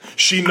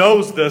 She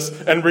knows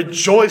this and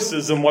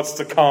rejoices in what's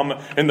to come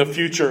in the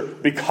future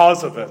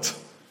because of it.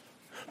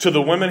 To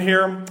the women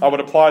here, I would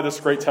apply this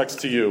great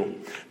text to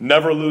you.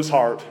 Never lose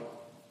heart.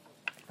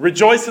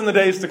 Rejoice in the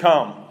days to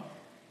come.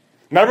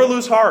 Never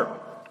lose heart.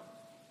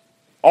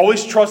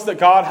 Always trust that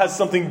God has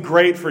something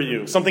great for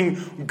you,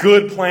 something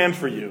good planned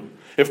for you.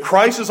 If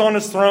Christ is on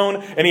his throne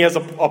and he has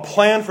a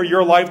plan for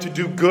your life to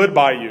do good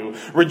by you,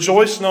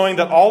 rejoice knowing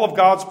that all of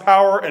God's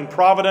power and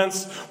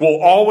providence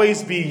will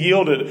always be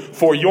yielded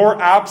for your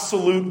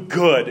absolute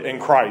good in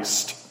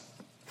Christ.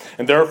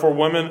 And therefore,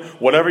 women,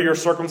 whatever your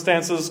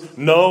circumstances,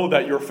 know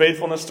that your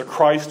faithfulness to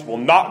Christ will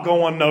not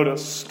go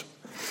unnoticed.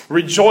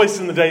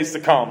 Rejoice in the days to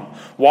come.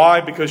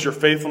 Why? Because your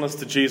faithfulness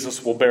to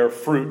Jesus will bear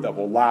fruit that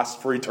will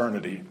last for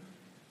eternity.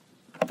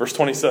 Verse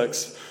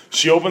 26,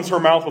 she opens her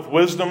mouth with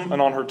wisdom,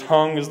 and on her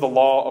tongue is the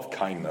law of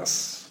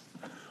kindness.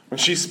 When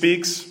she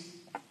speaks,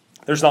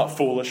 there's not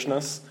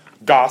foolishness,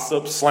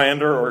 gossip,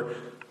 slander, or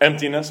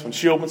emptiness. When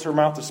she opens her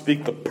mouth to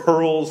speak, the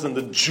pearls and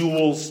the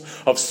jewels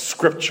of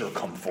Scripture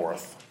come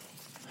forth.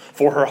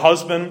 For her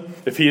husband,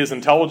 if he is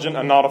intelligent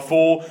and not a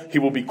fool, he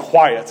will be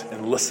quiet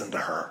and listen to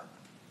her.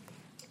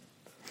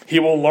 He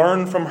will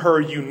learn from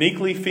her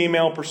uniquely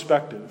female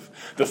perspective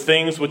the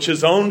things which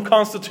his own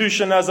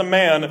constitution as a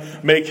man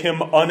make him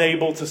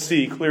unable to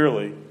see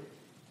clearly.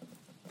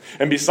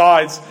 And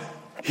besides,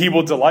 he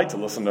will delight to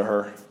listen to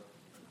her.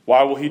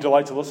 Why will he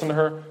delight to listen to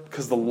her?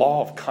 Because the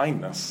law of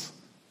kindness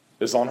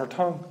is on her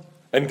tongue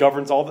and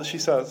governs all that she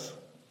says.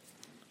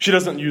 She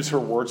doesn't use her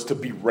words to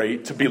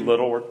berate, to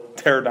belittle, or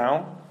tear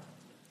down.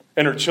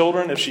 And her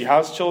children, if she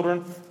has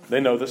children, they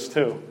know this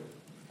too.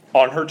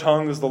 On her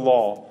tongue is the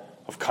law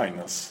of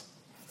kindness.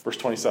 Verse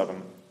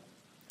 27.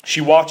 She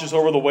watches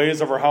over the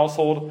ways of her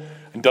household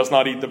and does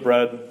not eat the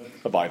bread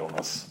of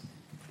idleness.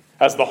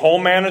 As the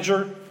home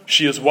manager,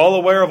 she is well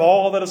aware of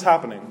all that is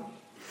happening.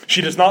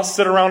 She does not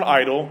sit around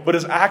idle, but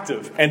is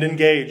active and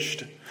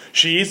engaged.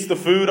 She eats the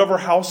food of her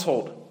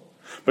household,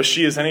 but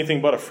she is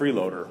anything but a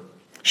freeloader.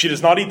 She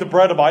does not eat the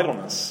bread of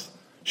idleness.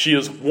 She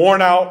is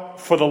worn out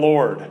for the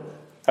Lord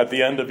at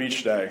the end of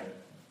each day.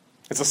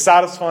 It's a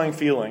satisfying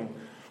feeling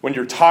when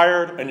you're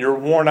tired and you're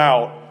worn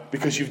out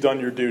because you've done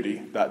your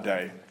duty that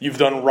day. You've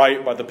done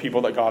right by the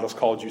people that God has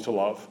called you to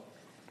love.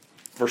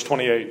 Verse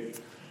 28,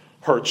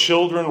 her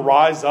children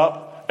rise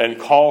up and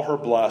call her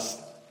blessed.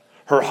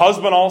 Her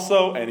husband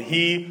also, and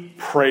he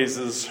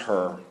praises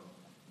her.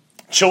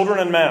 Children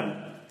and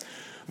men,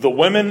 the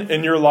women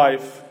in your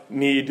life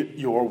need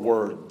your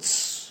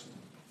words.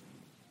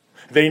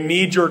 They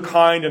need your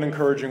kind and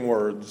encouraging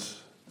words.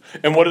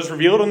 And what is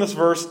revealed in this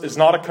verse is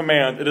not a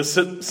command. It is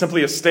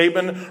simply a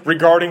statement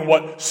regarding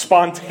what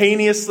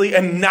spontaneously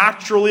and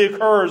naturally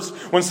occurs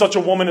when such a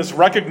woman is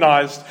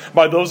recognized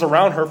by those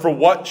around her for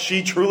what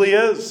she truly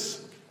is.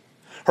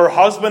 Her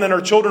husband and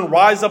her children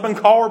rise up and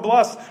call her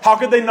blessed. How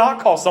could they not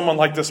call someone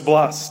like this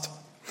blessed?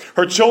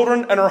 Her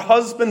children and her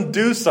husband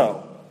do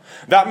so.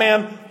 That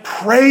man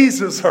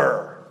praises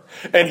her.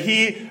 And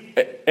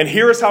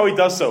here is how he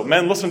does so.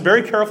 Men, listen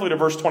very carefully to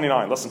verse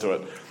 29. Listen to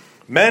it.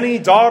 Many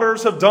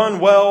daughters have done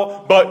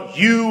well, but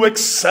you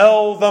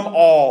excel them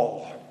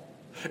all.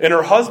 In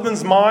her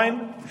husband's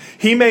mind,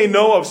 he may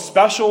know of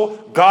special,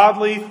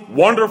 godly,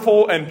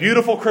 wonderful, and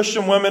beautiful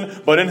Christian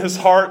women, but in his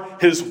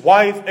heart, his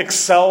wife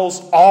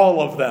excels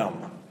all of them.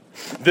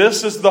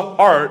 This is the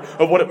heart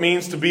of what it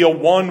means to be a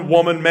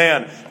one-woman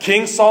man.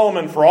 King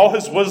Solomon, for all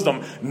his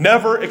wisdom,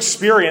 never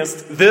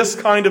experienced this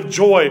kind of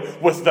joy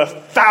with the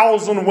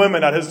 1,000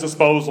 women at his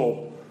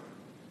disposal.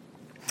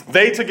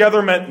 They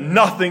together meant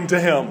nothing to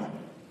him.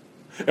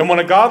 And when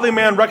a godly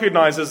man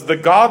recognizes the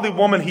godly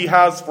woman he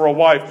has for a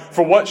wife,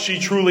 for what she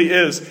truly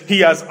is,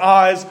 he has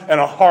eyes and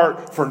a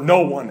heart for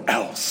no one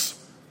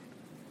else.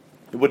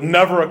 It would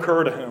never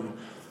occur to him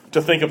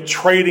to think of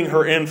trading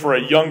her in for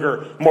a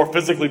younger, more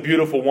physically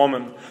beautiful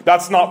woman.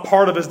 That's not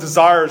part of his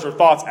desires or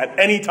thoughts at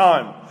any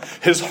time.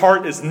 His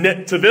heart is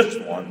knit to this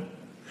one,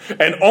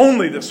 and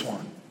only this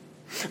one.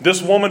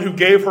 This woman who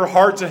gave her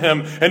heart to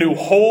him and who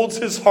holds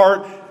his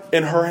heart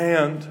in her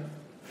hand.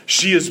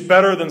 She is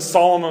better than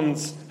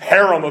Solomon's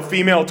harem of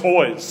female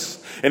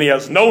toys, and he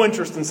has no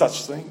interest in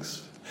such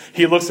things.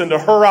 He looks into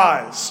her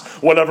eyes,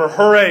 whatever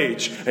her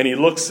age, and he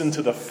looks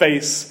into the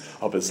face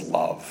of his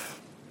love.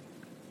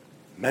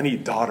 Many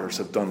daughters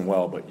have done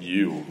well, but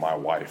you, my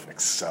wife,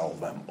 excel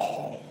them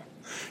all.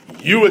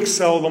 You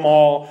excel them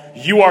all.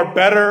 You are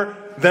better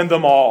than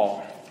them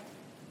all.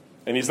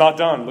 And he's not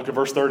done. Look at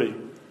verse 30.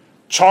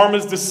 Charm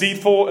is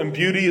deceitful and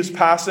beauty is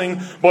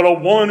passing, but a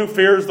woman who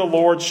fears the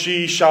Lord,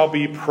 she shall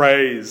be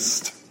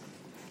praised.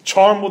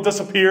 Charm will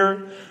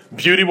disappear,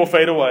 beauty will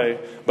fade away,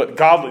 but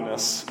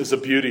godliness is a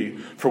beauty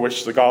for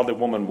which the godly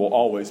woman will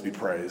always be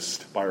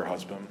praised by her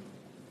husband.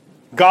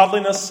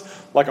 Godliness,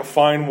 like a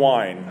fine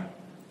wine,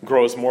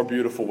 grows more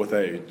beautiful with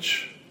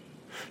age.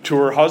 To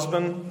her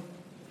husband,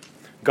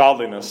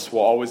 godliness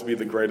will always be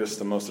the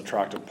greatest and most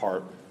attractive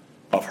part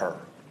of her.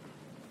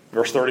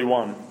 Verse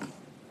 31.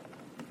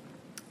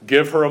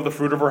 Give her of the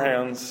fruit of her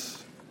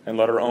hands, and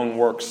let her own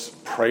works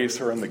praise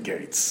her in the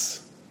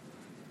gates.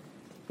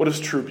 What is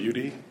true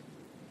beauty?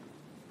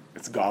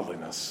 It's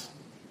godliness.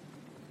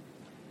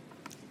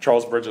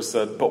 Charles Bridges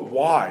said, but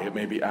why, it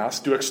may be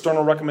asked, do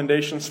external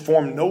recommendations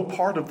form no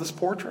part of this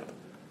portrait?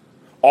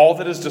 All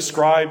that is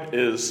described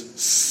is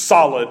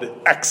solid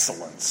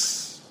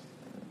excellence.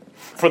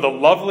 For the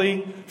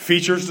lovely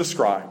features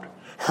described,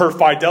 her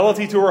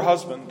fidelity to her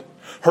husband,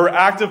 her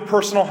active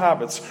personal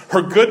habits,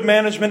 her good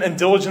management and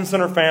diligence in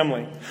her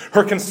family,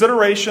 her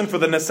consideration for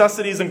the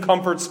necessities and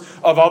comforts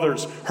of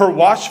others, her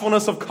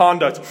watchfulness of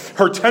conduct,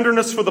 her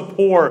tenderness for the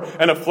poor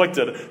and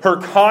afflicted, her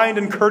kind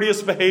and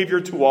courteous behavior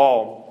to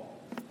all.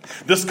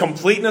 This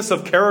completeness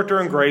of character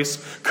and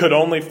grace could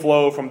only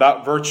flow from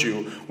that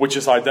virtue which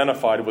is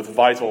identified with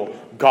vital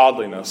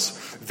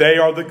godliness. They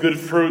are the good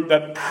fruit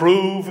that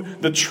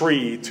prove the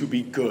tree to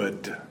be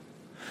good.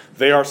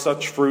 They are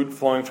such fruit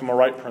flowing from a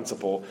right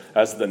principle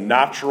as the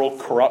natural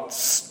corrupt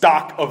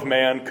stock of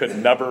man could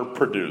never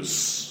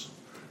produce.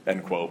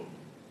 End quote.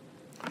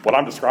 What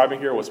I'm describing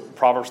here was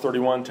Proverbs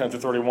 31, 10 through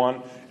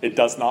 31. It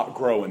does not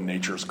grow in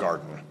nature's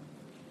garden.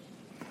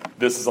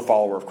 This is a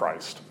follower of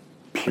Christ.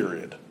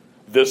 Period.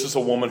 This is a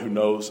woman who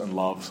knows and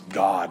loves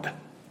God.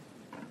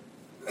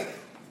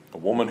 A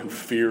woman who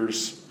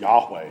fears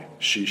Yahweh,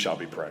 she shall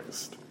be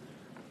praised.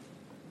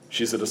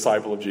 She's a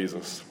disciple of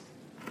Jesus.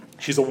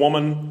 She's a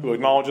woman who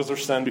acknowledges her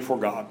sin before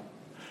God,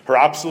 her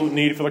absolute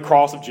need for the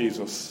cross of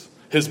Jesus,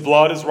 his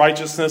blood, his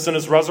righteousness, and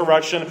his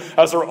resurrection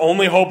as her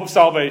only hope of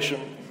salvation.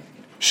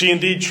 She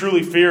indeed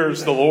truly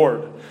fears the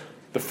Lord.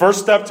 The first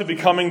step to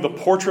becoming the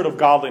portrait of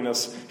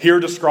godliness here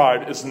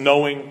described is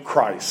knowing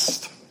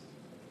Christ.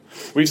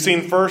 We've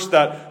seen first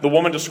that the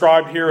woman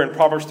described here in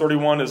Proverbs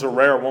 31 is a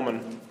rare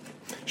woman.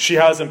 She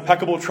has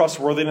impeccable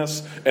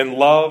trustworthiness and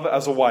love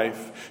as a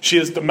wife. She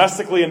is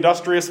domestically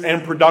industrious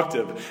and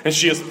productive, and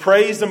she is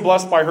praised and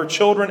blessed by her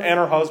children and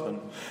her husband.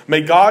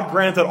 May God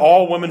grant that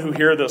all women who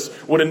hear this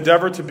would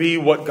endeavor to be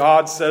what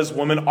God says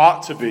women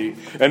ought to be.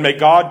 And may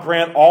God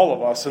grant all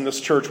of us in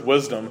this church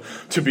wisdom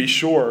to be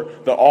sure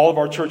that all of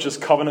our church's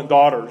covenant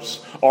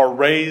daughters are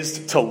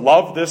raised to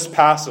love this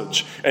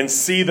passage and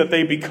see that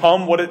they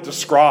become what it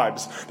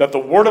describes, that the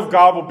word of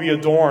God will be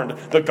adorned,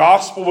 the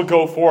gospel will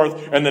go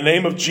forth, and the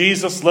name of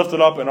Jesus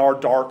lifted up in our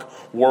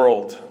dark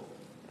world.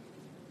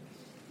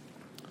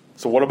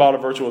 So what about a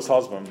virtuous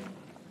husband?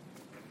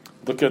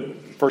 Look at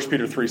 1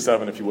 Peter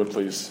 3:7, if you would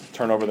please.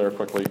 Turn over there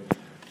quickly.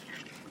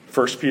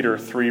 1 Peter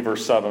 3,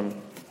 verse 7.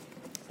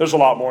 There's a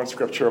lot more in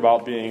Scripture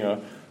about being a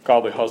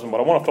godly husband,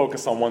 but I want to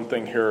focus on one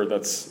thing here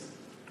that's,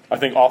 I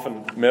think,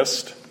 often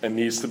missed and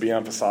needs to be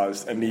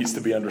emphasized and needs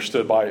to be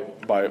understood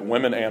by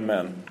women and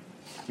men,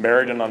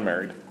 married and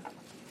unmarried.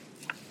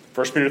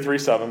 1 Peter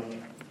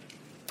 3:7.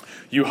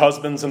 You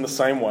husbands, in the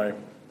same way,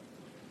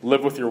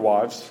 live with your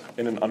wives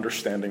in an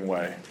understanding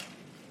way,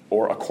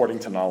 or according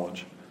to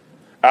knowledge,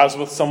 as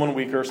with someone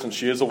weaker, since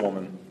she is a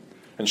woman,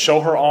 and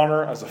show her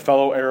honor as a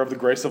fellow heir of the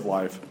grace of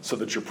life, so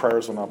that your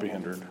prayers will not be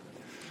hindered.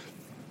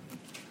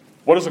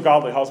 What is a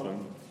godly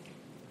husband?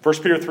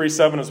 1 Peter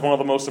 3:7 is one of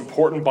the most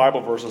important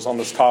Bible verses on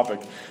this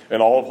topic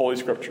in all of Holy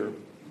Scripture.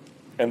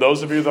 And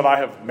those of you that I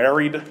have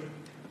married,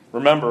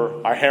 remember,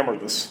 I hammer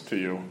this to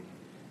you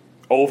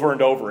over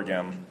and over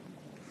again.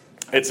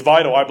 It's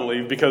vital, I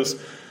believe, because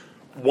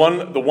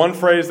the one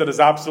phrase that is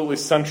absolutely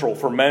central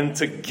for men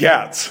to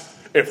get,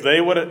 if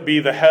they would be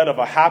the head of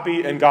a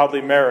happy and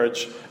godly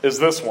marriage, is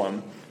this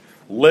one: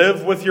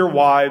 live with your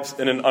wives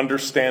in an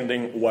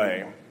understanding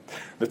way.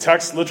 The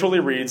text literally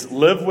reads,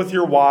 live with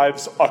your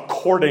wives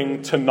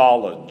according to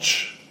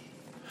knowledge.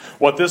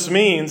 What this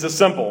means is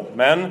simple.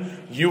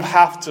 Men, you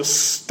have to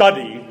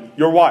study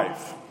your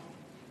wife.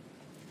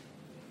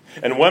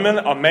 And women,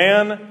 a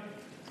man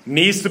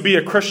needs to be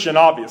a Christian,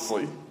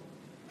 obviously.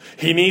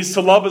 He needs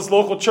to love his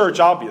local church,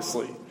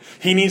 obviously.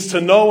 He needs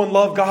to know and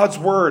love God's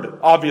word,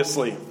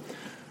 obviously.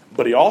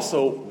 But he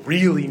also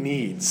really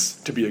needs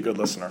to be a good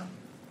listener.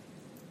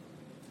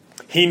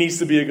 He needs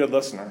to be a good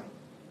listener.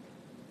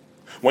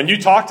 When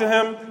you talk to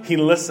him, he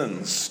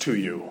listens to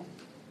you.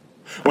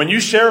 When you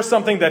share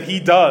something that he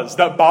does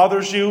that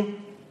bothers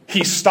you,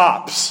 he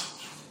stops.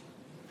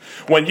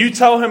 When you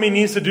tell him he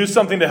needs to do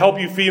something to help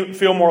you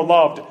feel more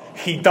loved,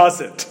 he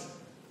does it.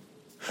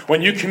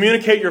 When you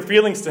communicate your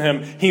feelings to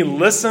him, he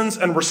listens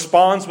and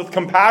responds with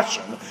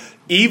compassion,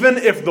 even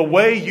if the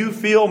way you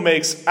feel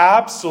makes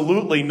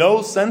absolutely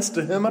no sense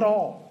to him at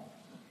all.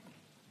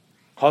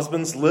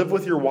 Husbands, live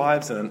with your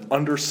wives in an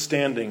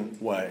understanding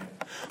way.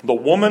 The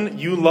woman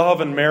you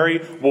love and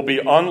marry will be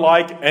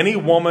unlike any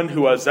woman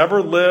who has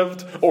ever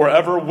lived or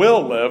ever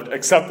will live,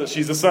 except that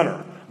she's a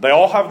sinner. They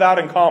all have that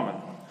in common.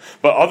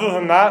 But other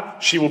than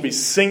that, she will be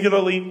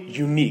singularly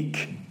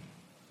unique.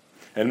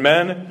 And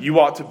men, you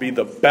ought to be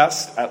the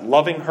best at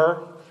loving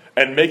her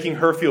and making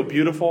her feel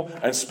beautiful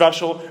and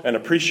special and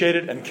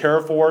appreciated and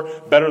cared for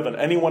better than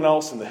anyone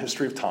else in the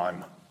history of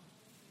time.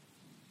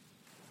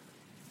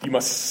 You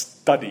must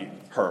study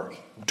her.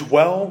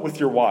 Dwell with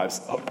your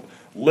wives.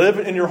 Live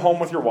in your home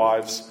with your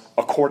wives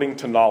according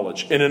to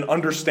knowledge, in an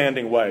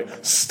understanding way.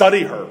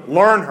 Study her.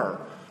 Learn her.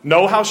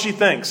 Know how she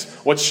thinks,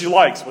 what she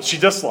likes, what she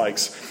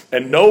dislikes,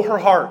 and know her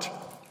heart.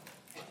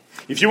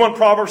 If you want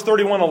Proverbs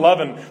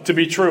 31:11 to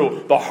be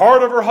true, the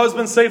heart of her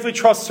husband safely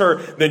trusts her,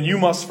 then you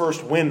must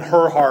first win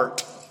her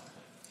heart.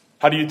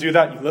 How do you do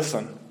that? You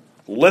listen.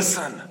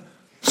 Listen.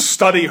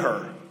 Study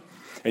her.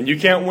 And you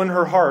can't win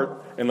her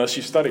heart unless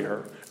you study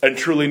her and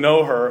truly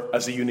know her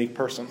as a unique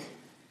person.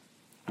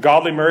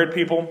 Godly married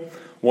people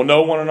will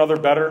know one another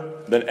better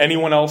than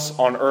anyone else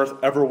on earth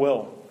ever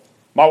will.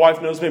 My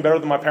wife knows me better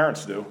than my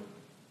parents do,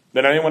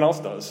 than anyone else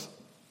does.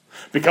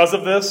 Because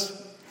of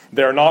this,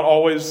 they are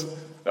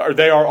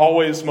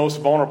always most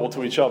vulnerable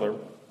to each other,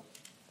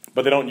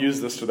 but they don't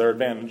use this to their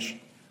advantage.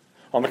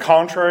 On the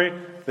contrary,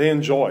 they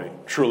enjoy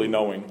truly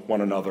knowing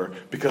one another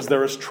because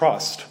there is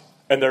trust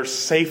and there's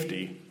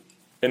safety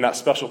in that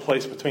special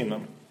place between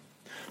them.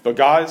 But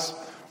guys,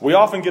 we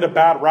often get a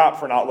bad rap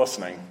for not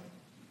listening.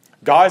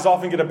 Guys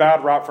often get a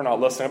bad rap for not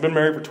listening. I've been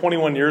married for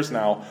 21 years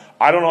now.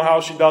 I don't know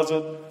how she does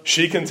it.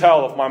 She can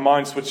tell if my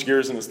mind switched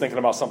gears and is thinking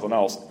about something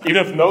else. Even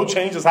if no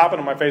change has happened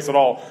in my face at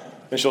all,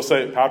 and she'll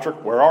say,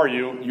 Patrick, where are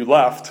you? You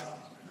left.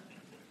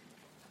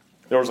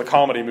 There was a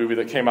comedy movie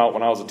that came out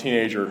when I was a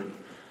teenager,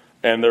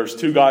 and there's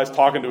two guys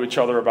talking to each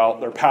other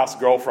about their past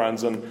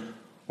girlfriends, and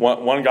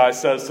one guy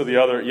says to the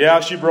other, yeah,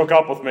 she broke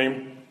up with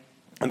me.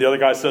 And the other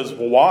guy says,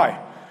 well, why?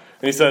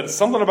 And he said,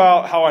 something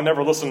about how I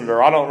never listened to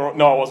her. I don't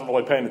know, I wasn't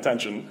really paying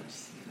attention.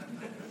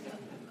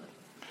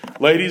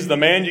 Ladies, the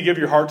man you give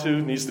your heart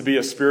to needs to be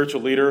a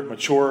spiritual leader,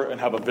 mature,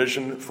 and have a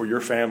vision for your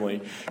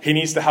family. He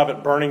needs to have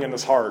it burning in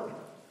his heart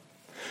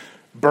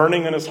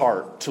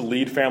to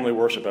lead family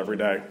worship every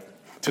day,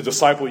 to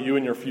disciple you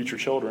and your future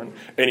children.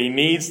 And he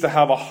needs to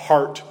have a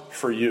heart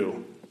for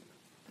you,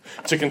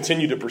 to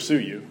continue to pursue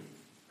you.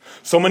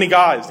 So many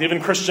guys, even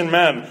Christian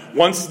men,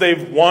 once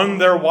they've won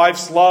their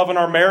wife's love and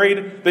are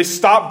married, they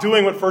stop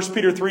doing what 1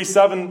 Peter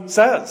 3:7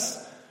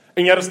 says.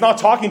 And yet it's not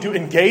talking to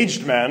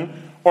engaged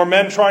men or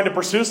men trying to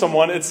pursue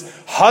someone. It's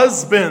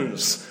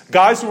husbands,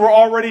 guys who are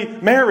already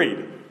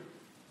married.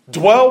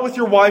 Dwell with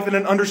your wife in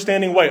an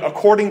understanding way,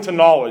 according to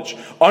knowledge.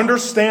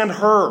 Understand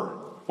her,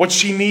 what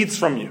she needs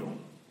from you.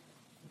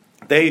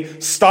 They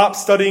stop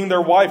studying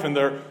their wife and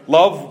their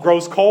love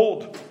grows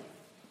cold.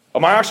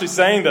 Am I actually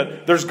saying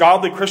that there's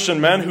godly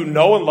Christian men who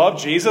know and love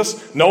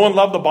Jesus, know and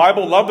love the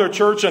Bible, love their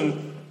church,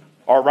 and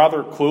are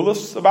rather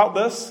clueless about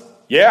this?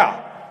 Yeah,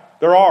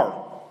 there are.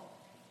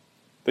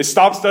 They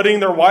stop studying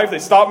their wife. They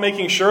stop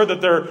making sure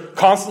that they're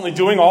constantly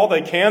doing all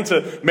they can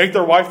to make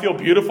their wife feel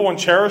beautiful and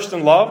cherished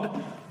and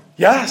loved.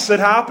 Yes, it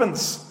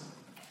happens.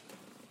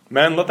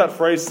 Men, let that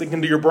phrase sink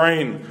into your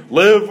brain.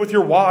 Live with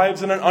your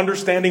wives in an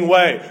understanding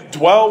way.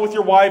 Dwell with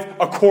your wife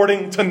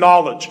according to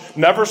knowledge.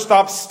 Never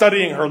stop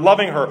studying her,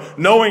 loving her,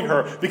 knowing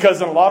her,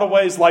 because in a lot of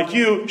ways, like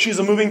you, she's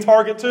a moving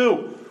target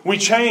too. We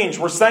change,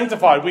 we're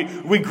sanctified,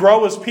 we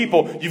grow as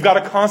people. You've got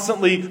to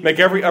constantly make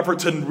every effort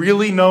to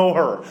really know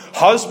her.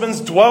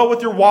 Husbands, dwell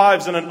with your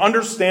wives in an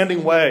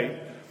understanding way.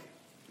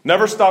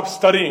 Never stop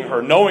studying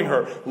her, knowing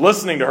her,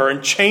 listening to her,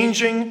 and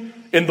changing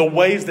in the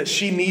ways that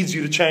she needs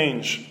you to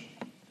change.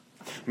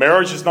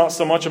 Marriage is not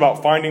so much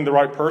about finding the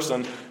right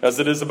person as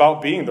it is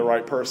about being the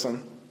right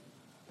person.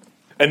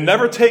 And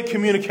never take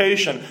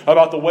communication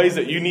about the ways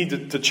that you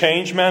need to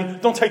change, men.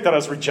 Don't take that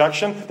as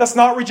rejection. That's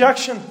not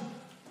rejection.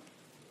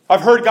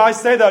 I've heard guys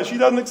say that. She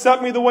doesn't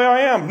accept me the way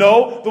I am.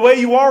 No, the way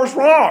you are is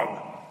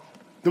wrong.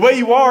 The way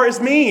you are is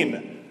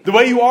mean. The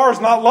way you are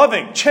is not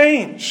loving.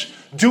 Change.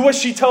 Do what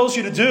she tells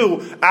you to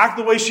do. Act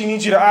the way she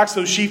needs you to act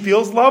so she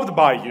feels loved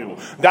by you.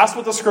 That's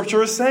what the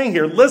scripture is saying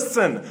here.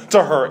 Listen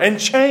to her and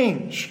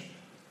change.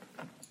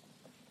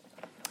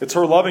 It's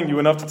her loving you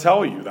enough to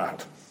tell you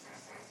that.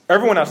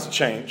 Everyone has to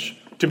change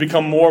to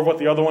become more of what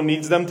the other one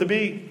needs them to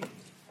be.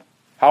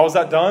 How is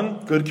that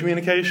done? Good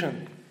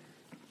communication.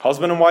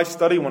 Husband and wife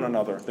study one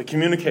another. They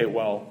communicate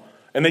well.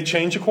 And they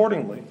change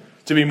accordingly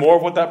to be more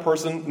of what that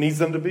person needs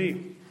them to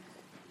be.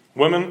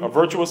 Women, a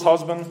virtuous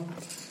husband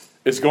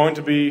is going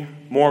to be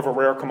more of a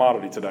rare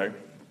commodity today.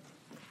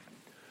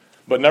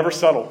 But never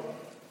settle.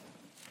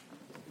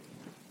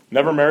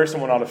 Never marry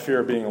someone out of fear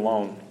of being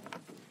alone.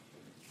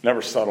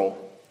 Never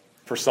settle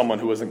for someone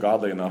who isn't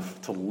godly enough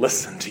to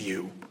listen to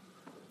you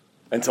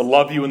and to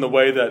love you in the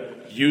way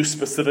that you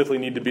specifically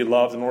need to be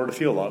loved in order to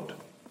feel loved.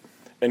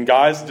 And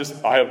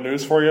guys, I have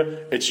news for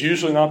you. It's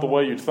usually not the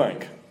way you'd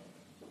think.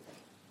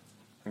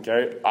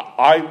 Okay?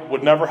 I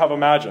would never have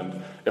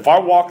imagined, if I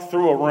walk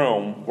through a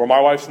room where my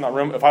wife's in that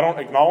room, if I don't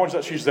acknowledge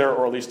that she's there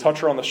or at least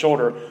touch her on the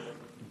shoulder,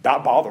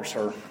 that bothers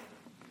her.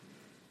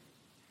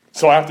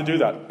 So I have to do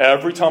that.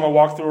 Every time I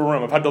walk through a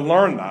room, I've had to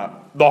learn that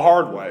the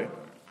hard way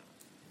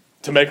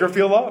to make her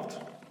feel loved.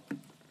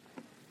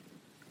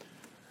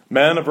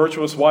 Men, a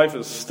virtuous wife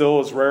is still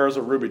as rare as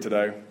a ruby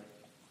today.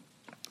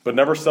 But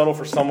never settle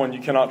for someone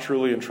you cannot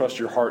truly entrust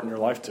your heart and your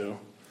life to.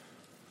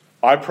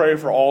 I pray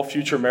for all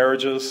future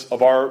marriages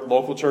of our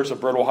local church of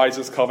Bridwell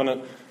Heights'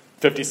 Covenant,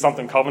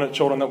 50-something Covenant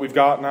children that we've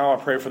got now. I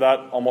pray for that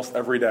almost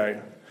every day.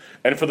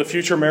 And for the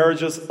future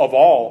marriages of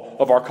all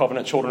of our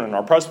Covenant children in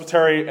our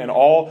presbytery and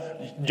all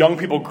young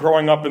people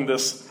growing up in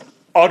this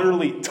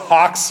utterly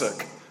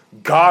toxic,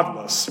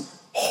 godless,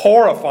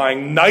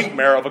 horrifying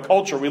nightmare of a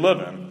culture we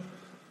live in.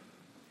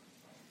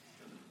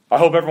 I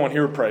hope everyone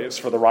here prays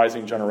for the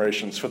rising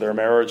generations, for their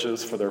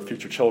marriages, for their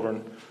future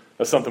children.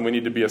 That's something we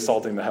need to be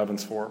assaulting the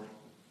heavens for.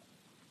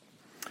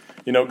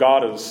 You know,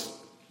 God is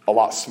a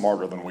lot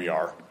smarter than we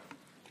are.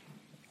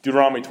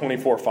 Deuteronomy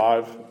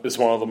 24:5 is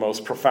one of the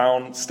most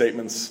profound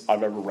statements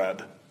I've ever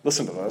read.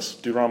 Listen to this,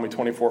 Deuteronomy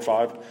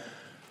 24:5.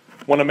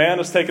 When a man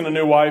has taken a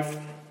new wife,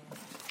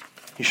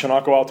 he shall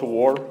not go out to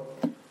war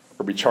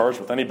or be charged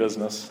with any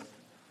business.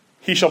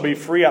 He shall be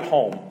free at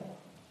home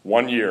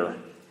 1 year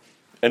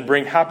and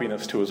bring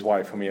happiness to his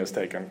wife whom he has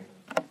taken.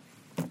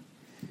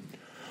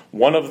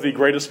 One of the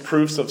greatest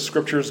proofs of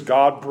Scripture's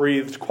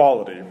God-breathed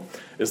quality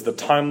is the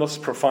timeless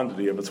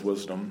profundity of its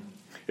wisdom.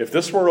 If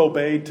this were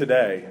obeyed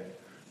today,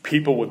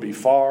 people would be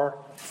far,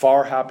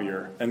 far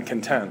happier and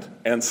content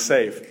and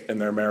safe in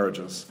their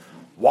marriages.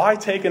 Why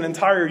take an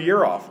entire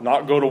year off,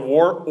 not go to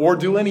war or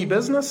do any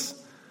business?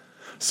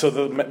 So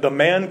the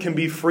man can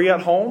be free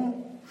at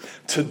home,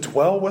 to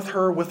dwell with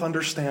her with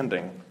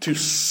understanding, to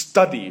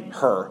study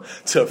her,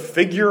 to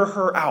figure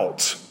her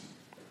out.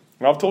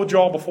 And I've told you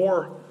all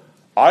before,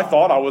 I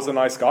thought I was a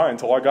nice guy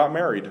until I got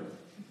married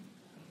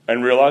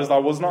and realized I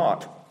was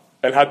not,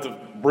 and had to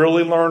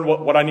really learn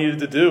what I needed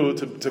to do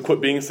to quit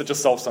being such a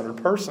self-centered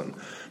person.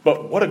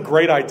 But what a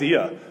great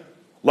idea.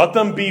 Let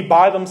them be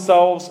by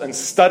themselves and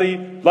study.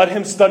 Let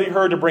him study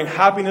her to bring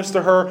happiness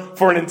to her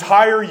for an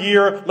entire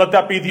year. Let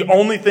that be the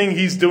only thing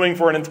he's doing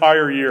for an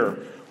entire year.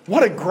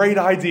 What a great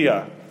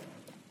idea.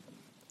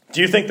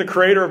 Do you think the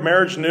creator of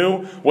marriage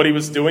knew what he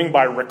was doing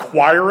by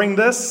requiring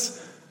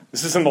this?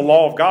 This isn't the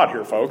law of God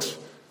here, folks.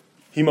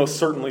 He most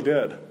certainly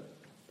did.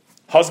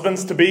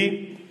 Husbands to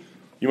be,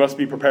 you must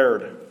be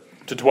prepared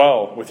to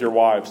dwell with your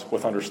wives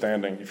with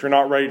understanding. If you're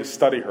not ready to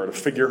study her, to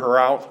figure her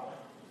out,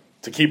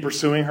 to keep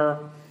pursuing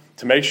her,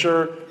 to make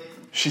sure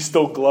she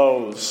still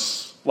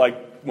glows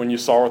like when you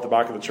saw her at the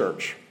back of the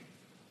church.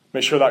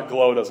 Make sure that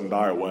glow doesn't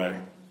die away.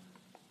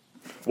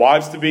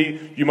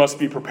 Wives-to-be, you must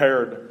be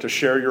prepared to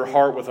share your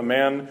heart with a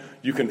man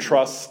you can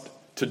trust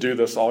to do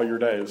this all your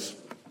days.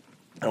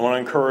 I want to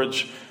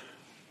encourage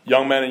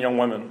young men and young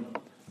women,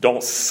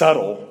 don't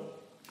settle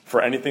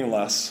for anything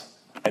less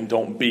and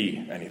don't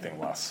be anything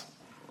less.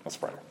 Let's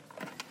pray.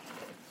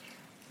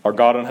 Our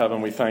God in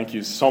heaven, we thank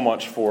you so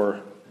much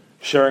for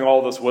sharing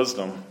all this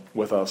wisdom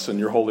with us in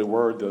your holy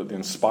word, the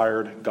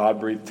inspired,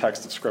 God-breathed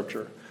text of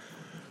Scripture.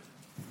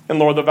 And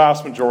Lord, the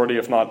vast majority,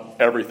 if not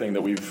everything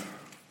that we've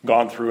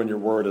gone through in your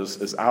word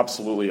is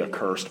absolutely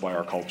accursed by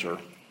our culture.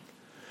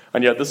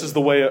 And yet this is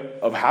the way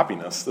of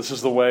happiness. This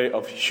is the way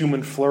of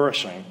human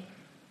flourishing.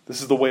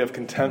 This is the way of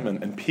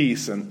contentment and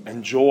peace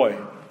and joy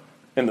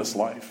in this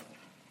life.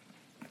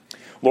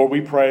 Lord,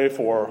 we pray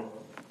for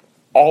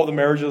all the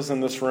marriages in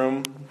this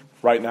room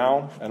right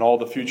now and all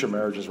the future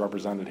marriages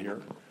represented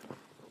here.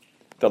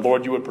 That,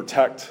 Lord, you would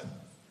protect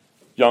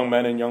young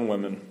men and young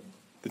women,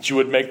 that you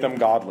would make them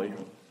godly,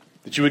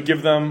 that you would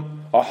give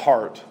them a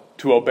heart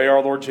to obey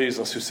our Lord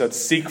Jesus, who said,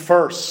 seek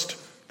first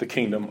the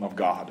kingdom of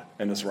God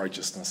and his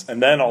righteousness,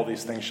 and then all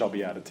these things shall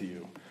be added to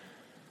you.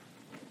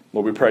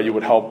 Lord, we pray you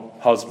would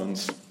help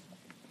husbands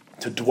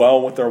to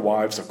dwell with their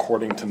wives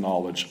according to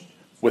knowledge,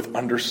 with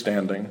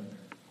understanding,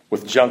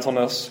 with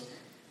gentleness,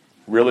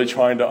 really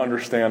trying to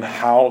understand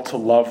how to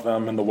love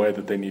them in the way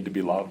that they need to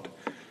be loved.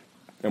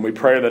 And we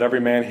pray that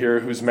every man here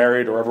who's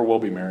married or ever will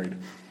be married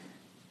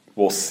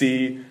will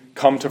see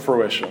come to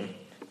fruition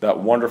that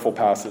wonderful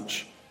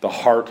passage, the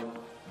heart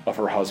of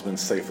her husband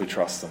safely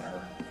trusts in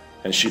her,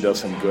 and she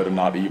does him good and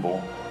not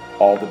evil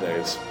all the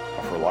days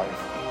of her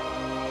life.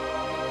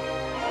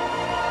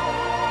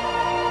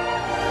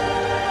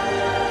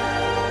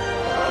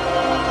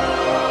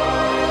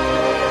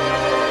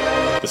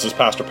 This is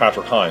Pastor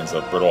Patrick Hines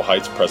of Bridwell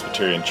Heights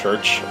Presbyterian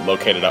Church,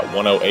 located at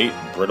 108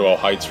 Bridwell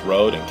Heights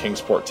Road in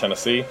Kingsport,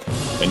 Tennessee,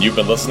 and you've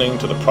been listening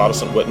to the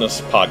Protestant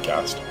Witness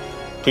podcast.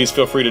 Please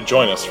feel free to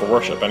join us for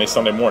worship any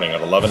Sunday morning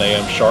at 11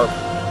 a.m. sharp,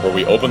 where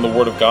we open the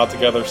Word of God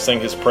together, sing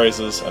His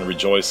praises, and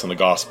rejoice in the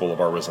gospel of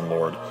our risen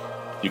Lord.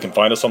 You can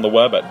find us on the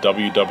web at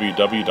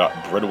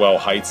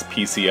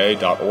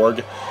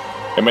www.bridwellheightspca.org.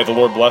 And may the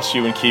Lord bless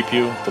you and keep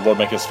you. The Lord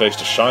make His face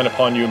to shine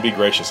upon you and be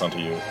gracious unto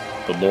you.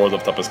 The Lord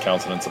lift up His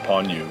countenance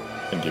upon you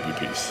and give you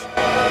peace.